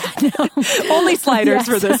doors. Only sliders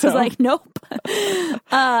for this. I was like, nope.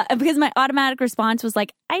 Because my automatic response was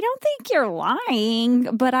like, I don't think you're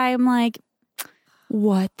lying. But I'm like,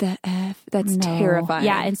 what the F? That's terrifying.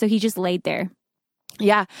 Yeah. And so he just laid there.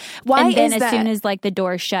 Yeah. Why and then is as soon as like the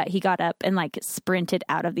door shut, he got up and like sprinted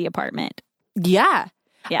out of the apartment. Yeah.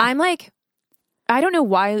 Yeah. I'm like, I don't know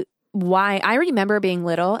why. I remember being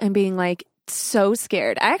little and being like, so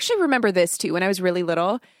scared. I actually remember this too when I was really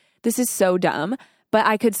little. This is so dumb, but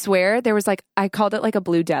I could swear there was like, I called it like a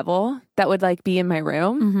blue devil that would like be in my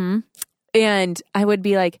room. And I would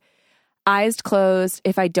be like, eyes closed.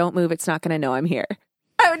 If I don't move, it's not going to know I'm here.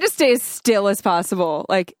 I would just stay as still as possible.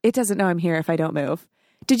 Like it doesn't know I'm here if I don't move.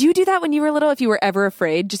 Did you do that when you were little? If you were ever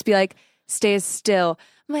afraid, just be like, stay as still.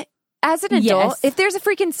 As an adult, if there's a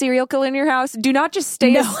freaking serial killer in your house, do not just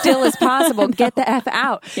stay as still as possible. Get the F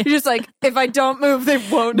out. You're just like, if I don't move, they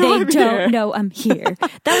won't know I'm here. They don't know I'm here.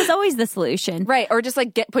 That was always the solution. Right. Or just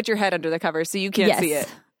like put your head under the cover so you can't see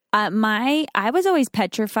it. I was always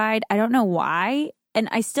petrified. I don't know why. And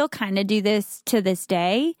I still kind of do this to this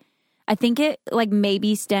day. I think it like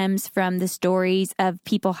maybe stems from the stories of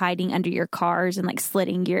people hiding under your cars and like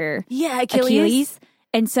slitting your Achilles.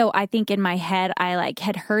 And so I think in my head, I like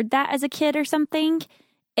had heard that as a kid or something.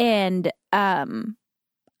 And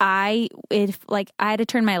I had to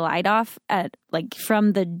turn my light off at like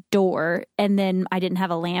from the door, and then I didn't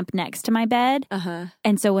have a lamp next to my bed.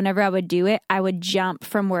 And so whenever I would do it, I would jump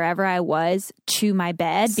from wherever I was to my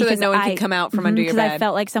bed so because that no one could come out from under your bed. Because I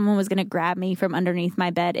felt like someone was going to grab me from underneath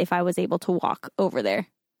my bed if I was able to walk over there.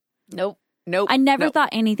 Nope. I never thought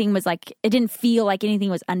anything was like, it didn't feel like anything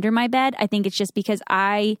was under my bed. I think it's just because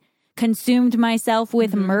I consumed myself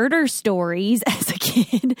with murder stories as a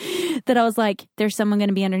kid that I was like, there's someone going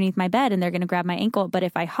to be underneath my bed and they're going to grab my ankle. But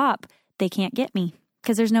if I hop, they can't get me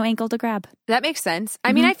because there's no ankle to grab. That makes sense.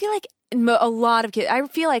 I mean, I feel like a lot of kids, I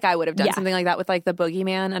feel like I would have done something like that with like the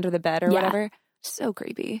boogeyman under the bed or whatever. So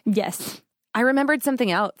creepy. Yes. I remembered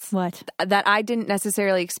something else. What? That I didn't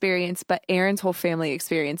necessarily experience, but Aaron's whole family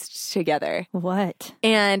experienced together. What?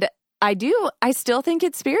 And I still think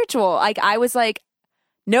it's spiritual. Like I was like,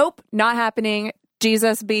 nope, not happening.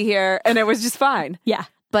 Jesus be here. And it was just fine. Yeah.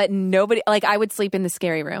 But nobody, like I would sleep in the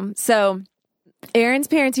scary room. So Aaron's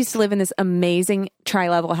parents used to live in this amazing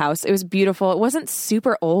tri-level house. It was beautiful. It wasn't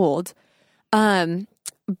super old.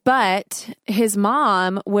 But his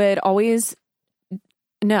mom would always...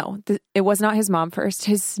 it was not his mom first.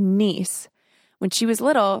 His niece, when she was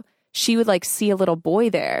little, she would like see a little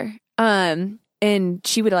boy there. And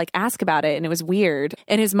she would like ask about it and it was weird.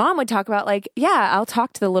 And his mom would talk about like, yeah, I'll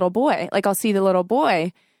talk to the little boy. Like I'll see the little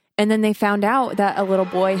boy. And then they found out that a little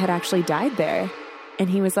boy had actually died there. And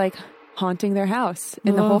he was like haunting their house.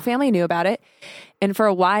 And the whole family knew about it. And for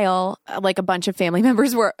a while, like a bunch of family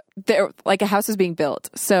members were there, like a house was being built.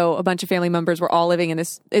 So a bunch of family members were all living in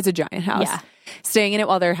this, it's a giant house. Yeah. Staying in it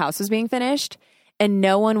while their house was being finished. And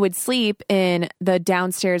no one would sleep in the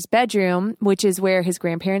downstairs bedroom, which is where his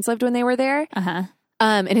grandparents lived when they were there.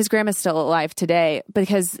 And his grandma's still alive today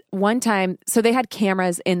because one time, so they had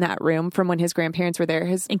cameras in that room from when his grandparents were there.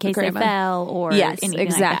 In case they fell or anything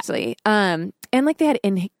exactly. Like that. And like they had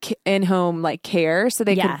in-home like care so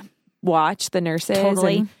they could watch the nurses.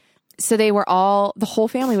 Totally. So they were the whole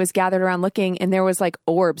family was gathered around looking and there was like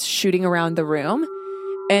orbs shooting around the room.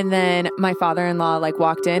 And then my father-in-law like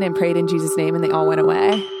walked in and prayed in Jesus' name and they all went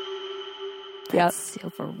away. That's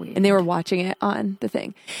super weird. And they were watching it on the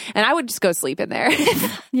thing. And I would just go sleep in there.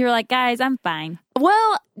 You're like, guys, I'm fine.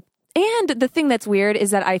 Well, and the thing that's weird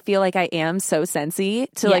is that I feel like I am so sensy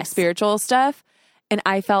to like spiritual stuff. And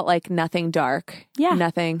I felt like nothing dark. Yeah.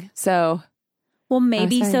 Nothing. So. Well,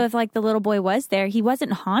 maybe so if like the little boy was there, he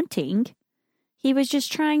wasn't haunting. He was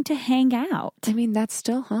just trying to hang out. I mean, that's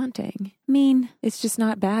still haunting. I mean, it's just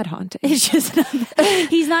not bad haunting. It's just not bad.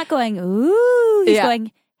 He's not going, ooh. He's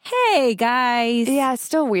going, hey, guys. Yeah, it's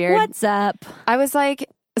still weird. What's up? I was like,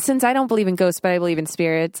 since I don't believe in ghosts, but I believe in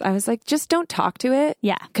spirits, I was like, just don't talk to it.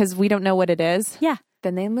 Yeah. Because we don't know what it is. Yeah.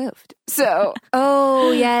 Then they moved. So,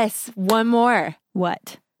 oh, yes. One more.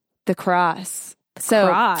 What? The cross.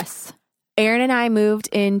 Cross. Aaron and I moved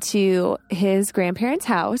into his grandparents'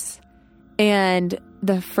 house. And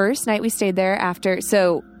the first night we stayed there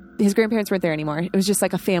so his grandparents weren't there anymore. It was just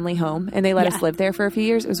like a family home and they let us live there for a few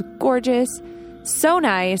years. It was gorgeous. So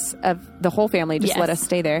nice of the whole family just let us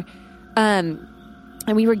stay there. And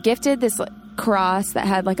we were gifted this cross that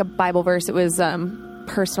had like a Bible verse. It was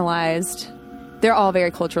personalized. They're all very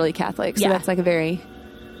culturally Catholic. So that's like a very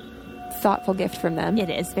thoughtful gift from them. It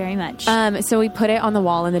is very much. So we put it on the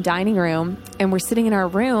wall in the dining room and we're sitting in our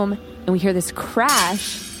room and we hear this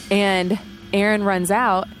crash and Aaron runs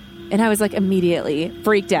out and I was like immediately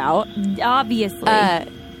freaked out. Obviously. I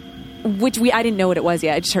didn't know what it was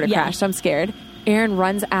yet. I just heard a crash, so I'm scared. Aaron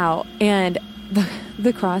runs out and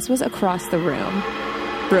the cross was across the room,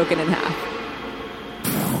 broken in half.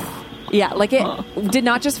 Yeah, like it did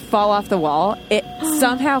not just fall off the wall. It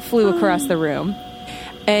somehow flew across the room.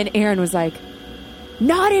 And Aaron was like,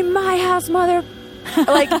 not in my house, mother.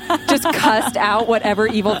 Like just cussed out whatever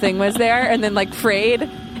evil thing was there and then like prayed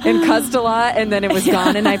and cussed a lot and then it was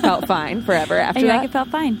gone and I felt fine forever after that. Like it felt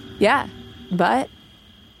fine. Yeah. But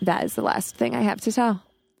that is the last thing I have to tell.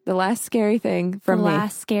 The last scary thing from me. The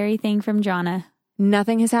last scary thing from Jonna.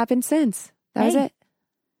 Nothing has happened since. That was it.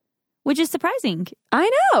 Which is surprising. I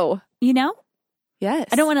know. You know? Yes.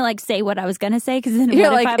 I don't want to like say what I was going to say because then what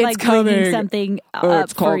You're if I'm like bringing something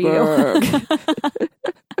up for you?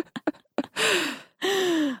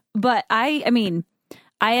 But I mean,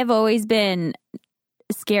 I have always been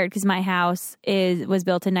scared because my house was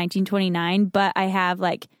built in 1929, but I have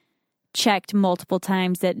like checked multiple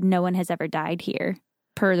times that no one has ever died here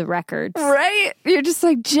per the records. Right? You're just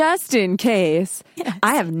like, just in case. Yes.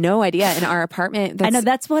 I have no idea in our apartment. I know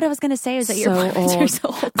that's what I was going to say is that your apartments are so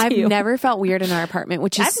old. I've never felt weird in our apartment,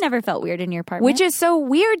 I've never felt weird in your apartment. Which is so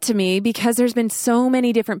weird to me because there's been so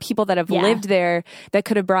many different people that have lived there that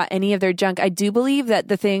could have brought any of their junk. I do believe that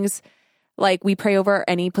the things like we pray over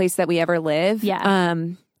any place that we ever live. Yeah.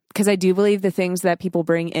 Because I do believe the things that people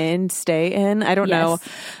bring in stay in. I don't know.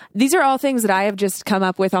 These are all things that I have just come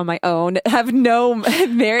up with on my own. Have no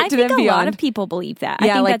merit to them beyond. A lot of people believe that.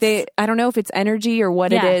 Yeah, I don't know if it's energy or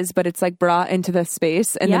what it is, but it's like brought into the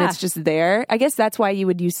space and then it's just there. I guess that's why you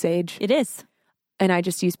would use sage. It is. And I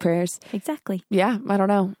just use prayers. Exactly. Yeah, I don't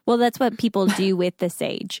know. Well, that's what people do with the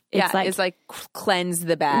sage. It's like cleanse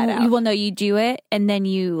the bad out. Well, no, you do it and then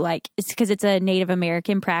you like, it's because it's a Native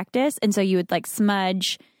American practice. And so you would like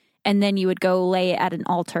smudge and then you would go lay it at an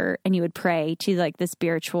altar and you would pray to like the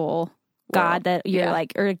spiritual God that you're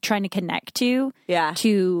like, or trying to connect to. Yeah.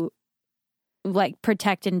 To like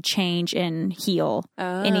protect and change and heal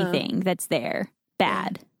anything that's there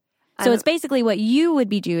bad. So it's basically what you would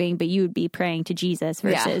be doing, but you would be praying to Jesus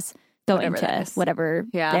versus going to whatever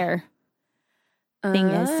their thing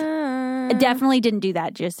is. I definitely didn't do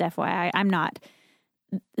that, just FYI. I'm not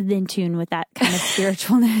in tune with that kind of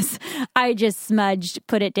spiritualness. I just smudged,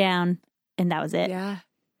 put it down, and that was it. Yeah.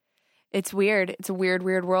 It's weird. It's a weird,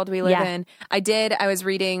 weird world we live in. I was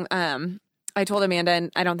reading, I told Amanda,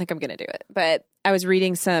 and I don't think I'm going to do it, but I was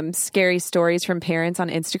reading some scary stories from parents on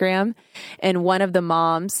Instagram, and one of the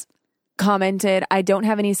moms commented, I don't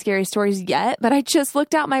have any scary stories yet, but I just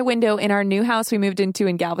looked out my window in our new house we moved into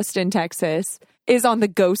in Galveston, Texas, is on the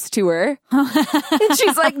ghost tour. And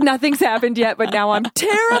she's like, nothing's happened yet, but now I'm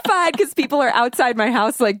terrified because people are outside my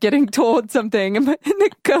house like getting told something in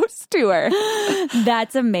the ghost tour.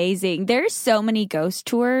 That's amazing. There's so many ghost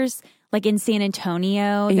tours, like in San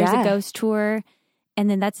Antonio, there's a ghost tour. And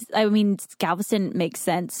then Galveston makes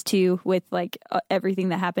sense too with like everything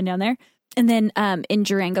that happened down there. And then in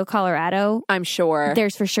Durango, Colorado, I'm sure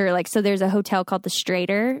there's for sure so there's a hotel called the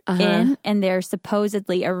Strater Inn, and there's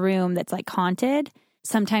supposedly a room that's like haunted.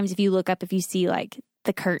 Sometimes if you look up, if you see like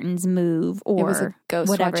the curtains move or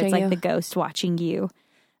whatever, it's like the ghost watching you.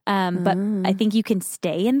 But I think you can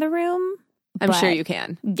stay in the room. I'm sure you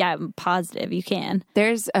can. Yeah, I'm positive you can.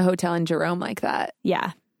 There's a hotel in Jerome like that.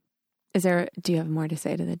 Yeah. Do you have more to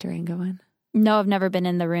say to the Durango one? No, I've never been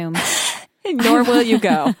in the room. Nor will you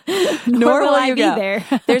go. Nor will you go. There.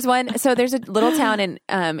 There's a little town in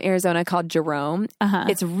Arizona called Jerome.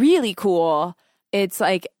 It's really cool. It's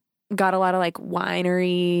like got a lot of like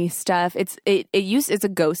winery stuff. It's a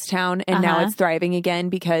ghost town and now it's thriving again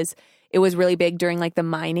because it was really big during like the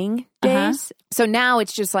mining days. So now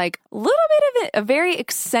it's just like a little bit of a very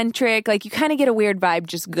eccentric, like you kind of get a weird vibe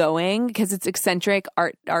just going because it's eccentric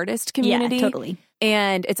artist community. Yeah, totally.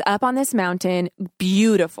 And it's up on this mountain,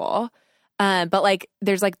 beautiful. But like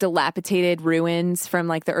there's like dilapidated ruins from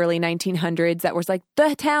like the early 1900s that was like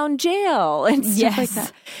the town jail and stuff like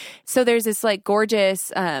that. So there's this like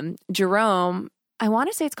gorgeous Jerome. I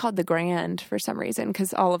want to say it's called the Grand for some reason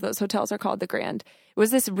because all of those hotels are called the Grand. It was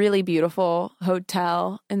this really beautiful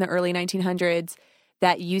hotel in the early 1900s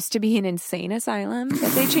that used to be an insane asylum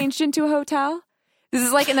that they changed into a hotel. This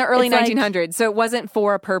is like in the early 1900s. So it wasn't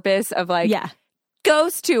for a purpose of like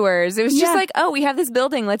ghost tours. It was just like, oh, we have this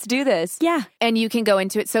building. Let's do this. Yeah. And you can go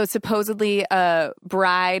into it. So supposedly a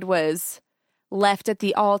bride was left at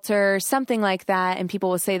the altar, something like that. And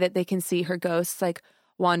people will say that they can see her ghosts like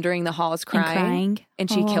wandering the halls crying. And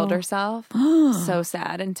she killed herself. So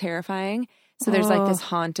sad and terrifying. So there's like this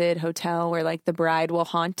haunted hotel where like the bride will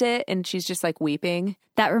haunt it and she's just like weeping.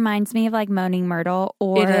 That reminds me of like Moaning Myrtle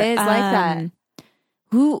or... It is like that.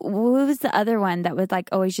 Who was the other one that would like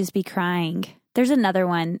always just be crying? There's another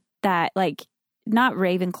one that like, not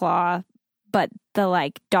Ravenclaw, but the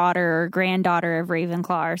like daughter or granddaughter of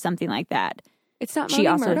Ravenclaw or something like that. It's not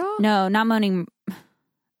Moaning Myrtle? No, not Moaning.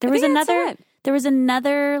 There was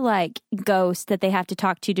another like ghost that they have to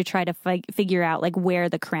talk to try to figure out like where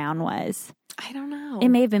the crown was. I don't know. It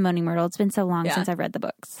may have been Moaning Myrtle. It's been so long since I've read the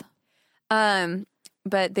books.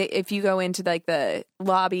 But if you go into like the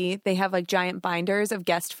lobby, they have like giant binders of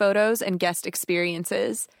guest photos and guest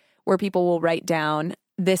experiences where people will write down,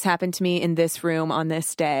 this happened to me in this room on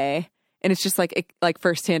this day. And it's just like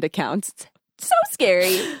firsthand accounts. It's so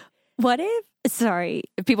scary. What if Sorry.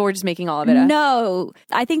 People were just making all of it up. No.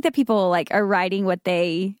 I think that people like are writing what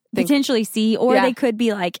they potentially see, or they could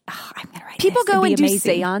be like, I'm going to write People this. go and do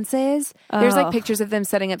amazing. seances. There's like pictures of them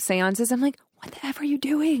setting up seances. I'm like, what the F are you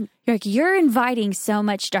doing? You're like, you're inviting so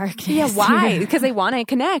much darkness. Yeah, why? Because they want to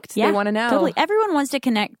connect. Yeah, they want to know. Totally. Everyone wants to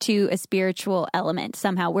connect to a spiritual element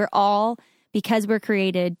somehow. We're all, because we're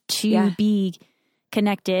created to be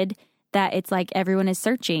connected, that it's like everyone is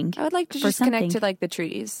searching. I would like to just connect to like the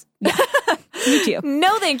trees. Me too.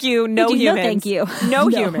 No, thank you. No humans. No, thank you. No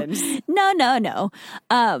humans. No.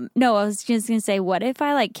 No, I was just going to say, what if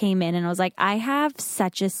I like came in and I was like, I have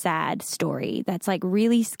such a sad story that's like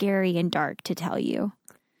really scary and dark to tell you.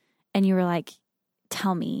 And you were like,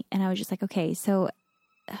 tell me. And I was just like, okay, so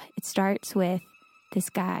it starts with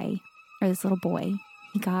this guy or this little boy.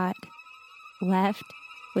 He got left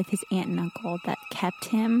with his aunt and uncle that kept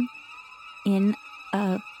him in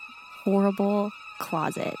a horrible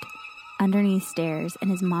closet underneath stairs,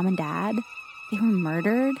 and his mom and dad, they were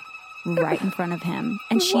murdered right in front of him,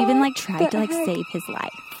 and she even like tried to like save his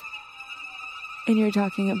life. And you're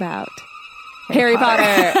talking about Harry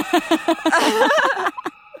Potter.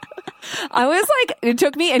 I was like, it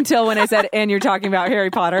took me until when I said, and you're talking about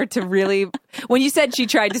Harry Potter, to really, when you said she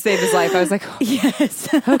tried to save his life, I was like,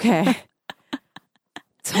 yes. Okay.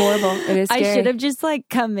 It's horrible. It is scary. I should have just like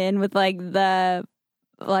come in with like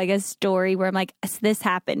a story where I'm like, this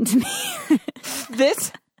happened to me.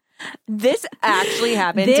 This actually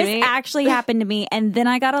happened to me. This actually happened to me. And then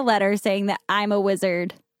I got a letter saying that I'm a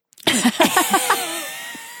wizard.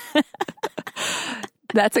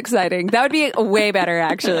 That's exciting. That would be way better,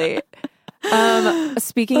 actually.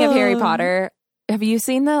 Speaking of Harry Potter, have you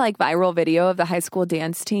seen the like viral video of the high school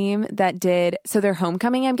dance team that did, so their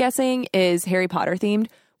homecoming, I'm guessing, is Harry Potter themed,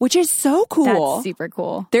 which is so cool. That's super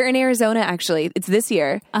cool. They're in Arizona, actually. It's this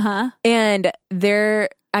year. And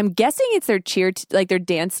I'm guessing it's their their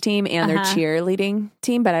dance team and their cheerleading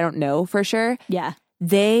team, but I don't know for sure. Yeah.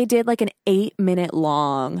 They did like an 8-minute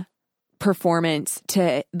long performance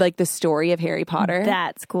to like the story of Harry Potter.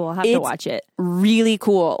 That's cool. I'll have to watch it. Really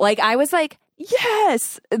cool. Like I was like,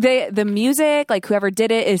 yes. The music, like whoever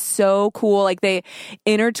did it is so cool. Like they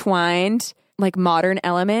intertwined like modern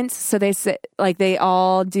elements. So they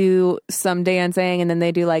all do some dancing, and then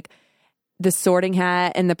they do like the sorting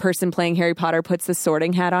hat, and the person playing Harry Potter puts the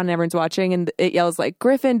sorting hat on and everyone's watching, and it yells like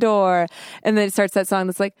Gryffindor. And then it starts that song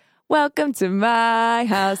that's like, welcome to my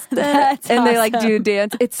house. That's and they like awesome. do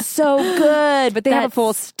dance. It's so good. But they have a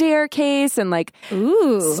full staircase and like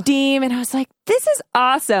steam. And I was like, this is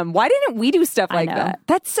awesome. Why didn't we do stuff like that?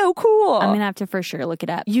 That's so cool. I'm going to have to for sure look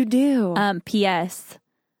it up. You do. P.S.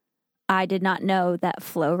 I did not know that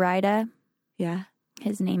Flo Rida,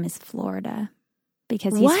 his name is Florida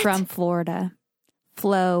because he's from Florida.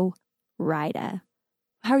 Flo Rida.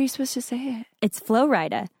 How are you supposed to say it? It's Flo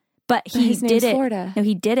Rida. But he did it. Florida. No,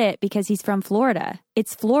 he did it because he's from Florida.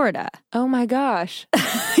 It's Florida. Oh my gosh.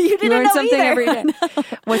 You didn't learn know something either. Every day.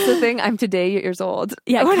 What's the thing? I'm today years old.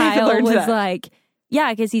 Yeah, Kyle was like,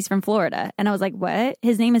 yeah, because he's from Florida. And I was like, what?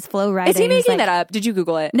 His name is Flo Rida. Is he making that up? Did you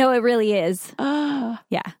Google it? No, it really is. Oh.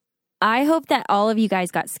 Yeah. I hope that all of you guys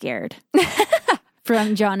got scared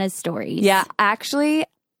from Jonna's stories. Yeah, actually,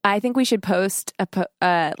 I think we should post a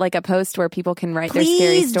post where people can write their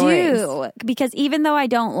scary stories. Please do, because even though I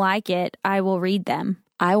don't like it, I will read them.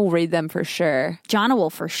 I will read them for sure. Jonna will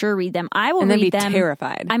for sure read them. I will and then read be them.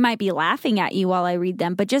 Terrified. I might be laughing at you while I read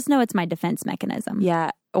them, but just know it's my defense mechanism. Yeah,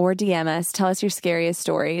 or DM us. Tell us your scariest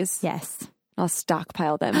stories. Yes. I'll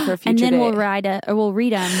stockpile them for a future And then day. we'll read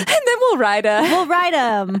them. And then we'll write them. We'll write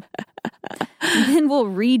them. And then we'll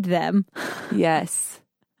read them. Yes.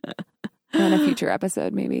 On a future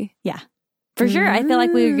episode, maybe. Yeah. For sure. I feel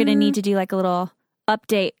like we're going to need to do like a little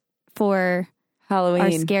update for Halloween.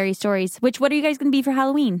 Our scary stories. What are you guys going to be for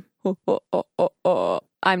Halloween?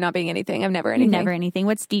 I'm not being anything. I'm never anything. Never anything.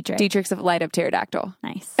 What's Dietrich? Dietrich's a light up pterodactyl.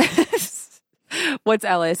 Nice. What's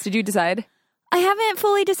Ellis? Did you decide? I haven't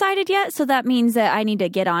fully decided yet, so that means that I need to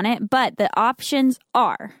get on it. But the options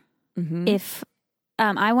are if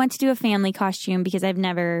I want to do a family costume because I've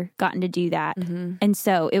never gotten to do that. And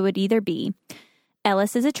so it would either be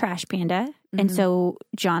Ellis is a trash panda. And so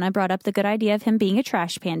Jonna brought up the good idea of him being a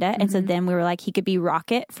trash panda. And so then we were like, he could be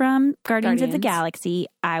Rocket from Guardians of the Galaxy.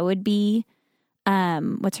 I would be,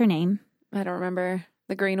 what's her name? I don't remember.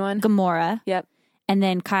 The green one? Gamora. Yep. And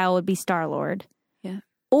then Kyle would be Star-Lord. Yeah.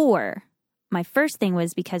 Or my first thing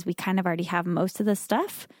was because we kind of already have most of the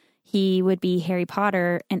stuff. He would be Harry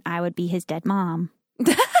Potter and I would be his dead mom.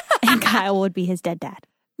 And Kyle would be his dead dad.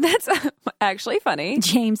 That's actually funny.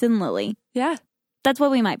 James and Lily. Yeah. That's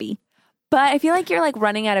what we might be. But I feel like you're like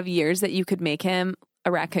running out of years that you could make him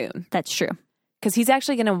a raccoon. That's true. because he's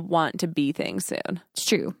actually going to want to be things soon. It's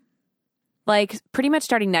true. Like, pretty much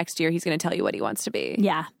starting next year, he's going to tell you what he wants to be.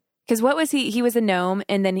 Yeah. Because what was he? He was a gnome,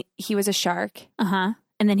 and then he was a shark. Uh-huh.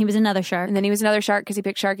 And then he was another shark. And then he was another shark because he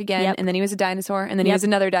picked shark again. Yep. And then he was a dinosaur. And then he Yep. was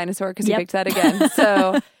another dinosaur because he Yep. picked that again.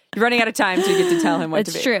 So you're running out of time to get to tell him what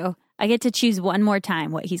to be. That's true. I get to choose one more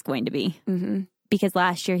time what he's going to be. Mm-hmm. Because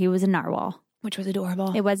last year he was a narwhal. Which was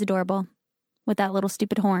adorable. It was adorable. With that little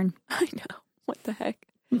stupid horn. I know. What the heck?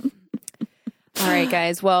 All right,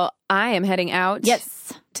 guys. Well, I am heading out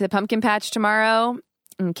Yes. to the pumpkin patch tomorrow.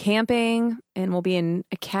 I'm camping, and we'll be in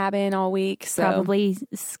a cabin all week. So Probably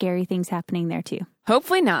scary things happening there too.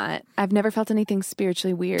 hopefully not. I've never felt anything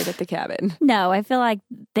spiritually weird at the cabin. No, I feel like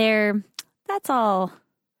that's all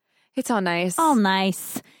It's all nice.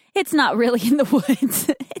 nice. It's not really in the woods.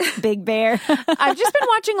 It's Big Bear. I've just been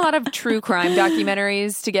watching a lot of true crime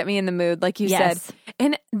documentaries to get me in the mood, like you Yes. said.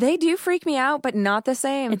 And they do freak me out, but not the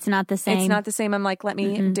same. It's not the same. It's not the same. I'm like, let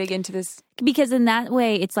me dig into this. Because in that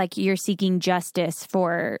way, it's like you're seeking justice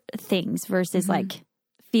for things versus like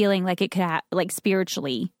feeling like it could like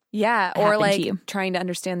spiritually. Yeah. Or happen to like you. trying to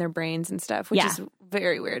understand their brains and stuff, which Yeah. is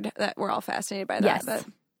very weird that we're all fascinated by that. Yes. But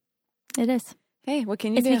It is. hey, what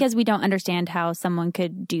can you It's do? because we don't understand how someone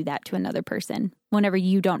could do that to another person whenever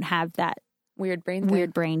you don't have that Weird brain thing.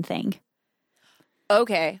 weird brain thing.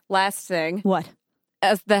 Okay. Last thing. What?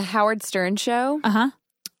 As the Howard Stern show.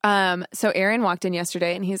 Uh-huh. So Aaron walked in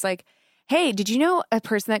yesterday and he's like, hey, did you know a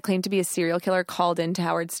person that claimed to be a serial killer called into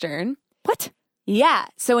Howard Stern? What? Yeah.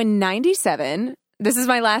 So in 97, this is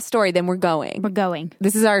my last story, then we're going. We're going.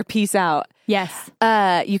 This is our peace out. Yes.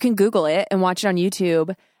 You can Google it and watch it on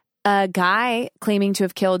YouTube. A guy claiming to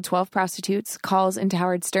have killed 12 prostitutes calls into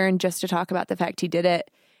Howard Stern just to talk about the fact he did it.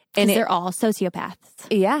 And they're all sociopaths.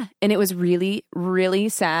 Yeah. And it was really, really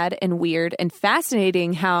sad and weird and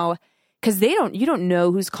fascinating how, because you don't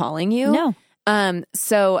know who's calling you. No.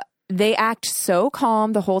 So they act so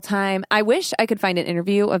calm the whole time. I wish I could find an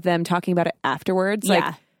interview of them talking about it afterwards. Yeah.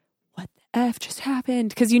 Like, what the F just happened?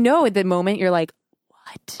 Because at the moment you're like,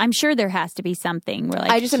 what? I'm sure there has to be something where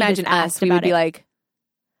like I just she imagine us, asked we would about be it. like,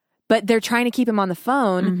 but they're trying to keep him on the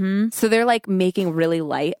phone. Mm-hmm. So they're like making really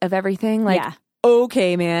light of everything. Like, Yeah.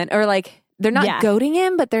 okay, man. Or like, they're not Yeah. goading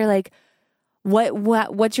him, but they're like,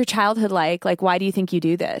 what's your childhood like? Like, why do you think you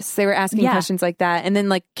do this? They were asking Yeah. questions like that. And then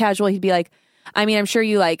like casual, he'd be like, I mean, I'm sure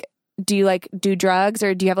you like, do you like do drugs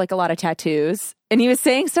or do you have like a lot of tattoos? And he was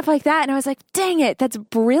saying stuff like that. And I was like, dang it, that's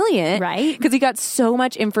brilliant. Right? Because he got so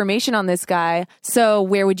much information on this guy. So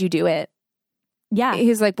where would you do it? Yeah.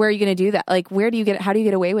 He's like, where are you going to do that? Like, how do you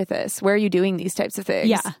get away with this? Where are you doing these types of things?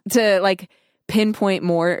 Yeah. To like pinpoint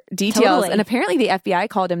more details. Totally. And apparently the FBI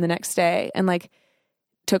called him the next day and like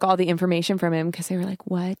took all the information from him because they were like,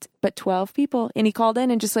 what? But 12 people. And he called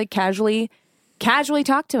in and just like casually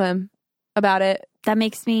talked to him about it. That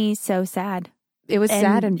makes me so sad. It was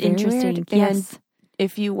sad and very interesting. weird. Yes. And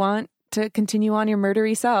if you want to continue on your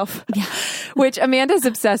murdery self, Yeah. which Amanda's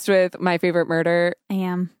obsessed with My Favorite Murder. I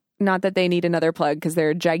am. Not that they need another plug because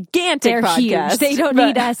they're a gigantic They're podcast. huge. They don't but-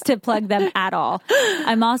 need us to plug them at all.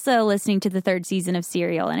 I'm also listening to the 3rd season of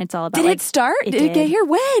Serial, and it's all about Did like it start? it Did it get did. here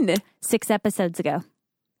when? 6 episodes ago.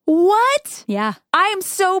 What? Yeah. I am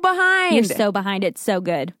so behind. You're so behind. It's so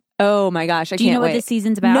good. Oh my gosh. I Do you can't know wait. what this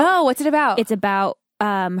season's about? No, what's it about? It's about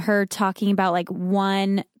her talking about like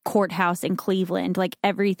one courthouse in Cleveland, like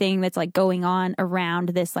everything that's like going on around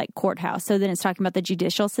this like courthouse. So then it's talking about the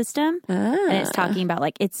judicial system, and it's talking about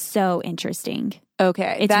like it's so interesting.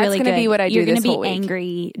 Okay. It's That's really going to good. be what I do You're this gonna whole be week.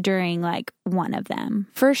 angry during like one of them.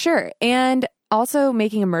 For sure. And also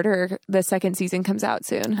Making a Murderer, the 2nd season comes out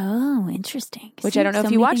soon. Oh, interesting. Which See, I don't know so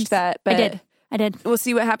if you many watched things. that, but I did. we'll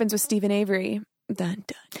see what happens with Stephen Avery. Dun,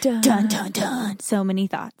 dun, dun. Dun dun dun. So many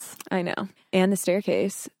thoughts. I know. And The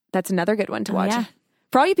Staircase. That's another good one to Oh, watch. yeah.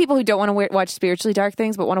 For all you people who don't want to watch spiritually dark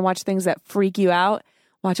things, but want to watch things that freak you out,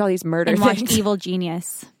 watch all these murder And things. watched Evil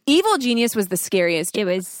Genius. Evil Genius was the scariest. It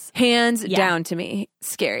was Hands Yeah. down to me.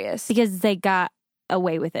 Scariest. because they got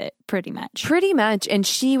away with it pretty much. Pretty much. And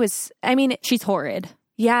she was, I mean, She's horrid.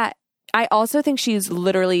 yeah. I also think she's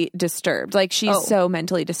literally disturbed. Like she's Oh. so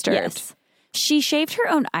mentally disturbed. Yes. She shaved her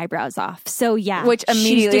own eyebrows off. So yeah. Which she's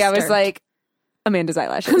immediately I was disturbed. like, Amanda's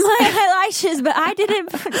eyelashes. my eyelashes, but I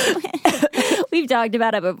didn't. We've talked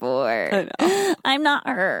about it before. I know. I'm not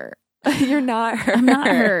her. You're not her. I'm not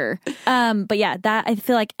her. But yeah, that I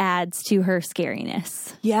feel like adds to her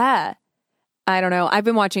scariness. Yeah. I don't know. I've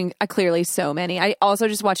been watching clearly so many. I also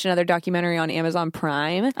just watched another documentary on Amazon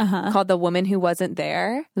Prime called The Woman Who Wasn't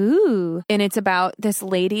There. Ooh. And it's about this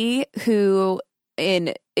lady who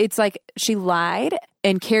it's like she lied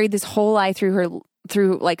and carried this whole lie through her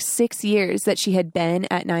through like 6 years that she had been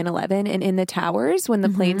at 9/11 and in the towers when the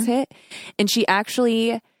planes hit. And she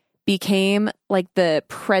actually became like the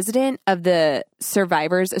president of the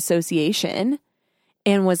Survivors Association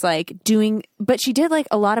and was like but she did like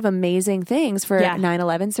a lot of amazing things for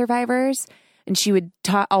 9/11 survivors. And she would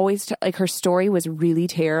always like her story was really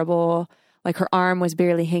terrible. Like her arm was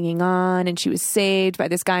barely hanging on and she was saved by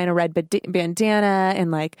this guy in a red bandana. And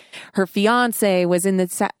like her fiance was in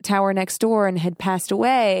the tower next door and had passed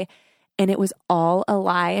away. And it was all a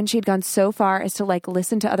lie. And she had gone so far as to like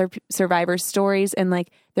listen to other survivors' stories. And like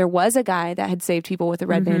there was a guy that had saved people with a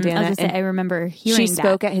red bandana. I remember hearing she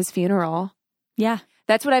spoke at his funeral. Yeah.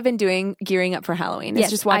 That's what I've been doing, gearing up for Halloween. It's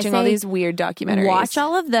just watching all these weird documentaries. Watch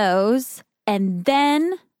all of those. And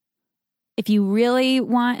then if you really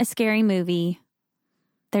want a scary movie,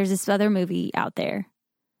 there's this other movie out there.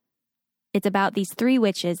 It's about these 3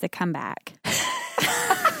 witches that come back.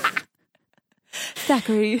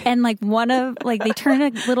 Thackeray. And like one of, like they turn a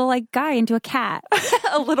little like guy into a cat.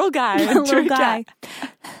 A little guy. A little guy.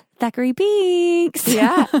 Thackeray Binks.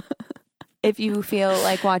 Yeah. If you feel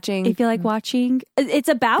like watching. It's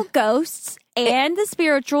about ghosts and the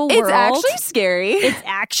spiritual world. It's actually scary. It's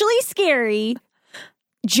actually scary.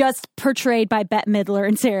 Just portrayed by Bette Midler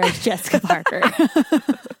and Sarah Jessica Parker.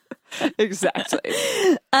 Exactly.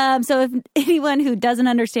 So if anyone who doesn't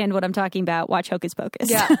understand what I'm talking about, watch Hocus Pocus.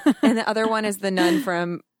 Yeah. And the other one is the nun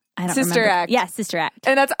from Sister Act. Yeah, Sister Act.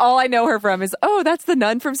 And that's all I know her from is, that's the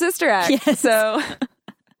nun from Sister Act. Yes. So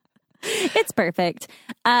it's perfect.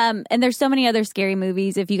 And there's so many other scary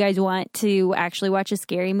movies. If you guys want to actually watch a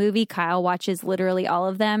scary movie, Kyle watches literally all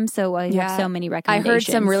of them. So I have so many recommendations. I heard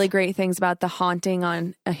some really great things about The Haunting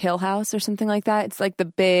on a Hill House or something like that. It's like the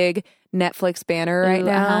big Netflix banner right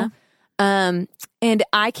now. And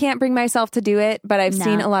I can't bring myself to do it, but I've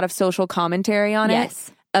seen a lot of social commentary on it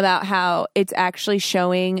about how it's actually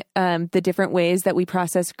showing the different ways that we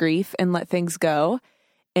process grief and let things go.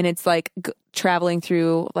 And it's like traveling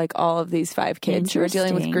through like all of these 5 kids who are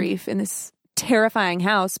dealing with grief in this terrifying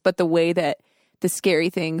house. But the way that the scary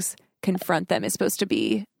things confront them is supposed to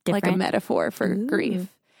be like a metaphor for grief.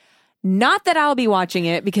 Not that I'll be watching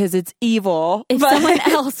it because it's evil. If someone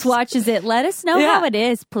else watches it, let us know how it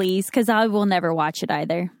is, please, because I will never watch it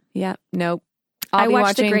either. Yeah, nope. I'll be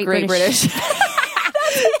watching Great British.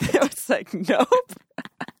 It was like, nope.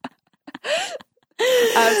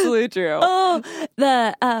 Absolutely true. Oh,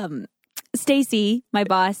 the Stacy, my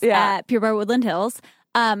boss at Pure Bar Woodland Hills,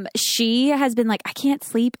 she has been like, I can't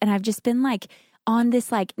sleep, and I've just been like on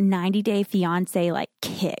this like 90 Day Fiance like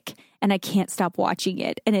kick, and I can't stop watching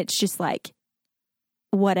it, and it's just like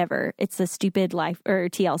whatever. It's a stupid life or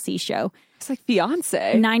TLC show. It's like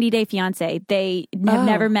Fiance, 90 Day Fiance. They have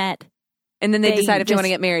never met, and then they decide if they want to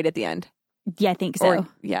get married at the end. Yeah, I think so.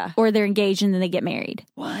 Or they're engaged and then they get married.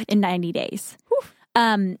 What? In 90 days.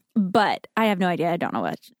 But I have no idea. I don't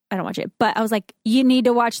watch it. But I was like, you need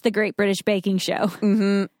to watch the Great British Baking Show.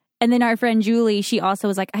 Mm-hmm. And then our friend Julie, she also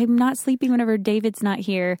was like, I'm not sleeping whenever David's not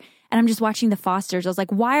here. And I'm just watching the Fosters. I was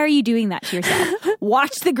like, why are you doing that to yourself?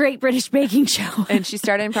 Watch the Great British Baking Show. And she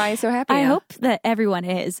started probably so happy. I hope that everyone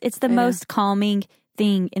is. It's the most calming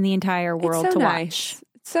thing in the entire world to watch.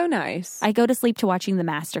 So nice. I go to sleep to watching the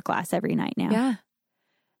Masterclass every night now. Yeah.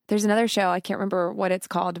 There's another show, I can't remember what it's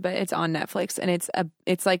called, but it's on Netflix and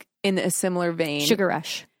it's like in a similar vein. Sugar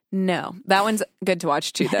Rush. No. That one's good to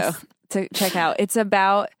watch too though. To check out. It's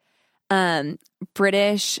about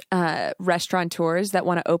British restaurateurs that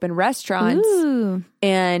want to open restaurants. Ooh.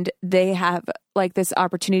 And they have like this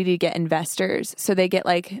opportunity to get investors. So they get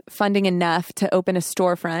like funding enough to open a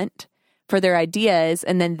storefront for their ideas,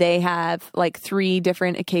 and then they have like 3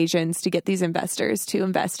 different occasions to get these investors to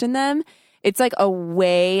invest in them. It's like a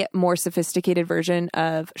way more sophisticated version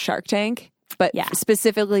of Shark Tank, but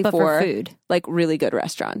specifically for food, like really good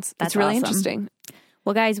restaurants. That's really interesting.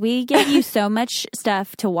 Well, guys, we give you so much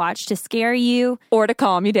stuff to watch to scare you or to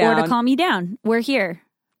calm you down. We're here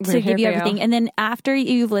to give you everything. And then after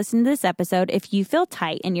you've listened to this episode, if you feel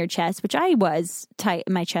tight in your chest, which I was tight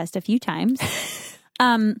in my chest a few times,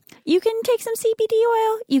 you can take some CBD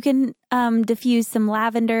oil. You can diffuse some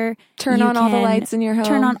lavender. Turn on all the lights in your home.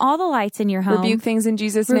 Turn on all the lights in your home. Rebuke things in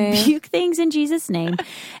Jesus' name. Rebuke things in Jesus' name.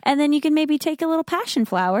 And then you can maybe take a little passion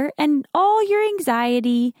flower and all your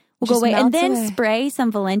anxiety will go away. And then spray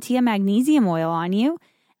some Valentia magnesium oil on you.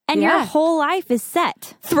 And your whole life is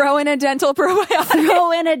set. Throw in a dental probiotic.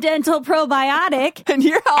 And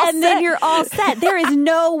you're all set. And then you're all set. There is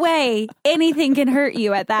no way anything can hurt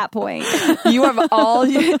you at that point. You have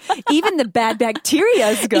even the bad bacteria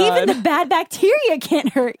is gone. Even the bad bacteria can't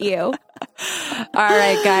hurt you. All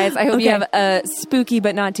right, guys. I hope you have a spooky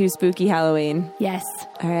but not too spooky Halloween. Yes.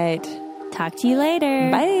 All right. Talk to you later.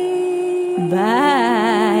 Bye.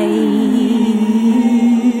 Bye.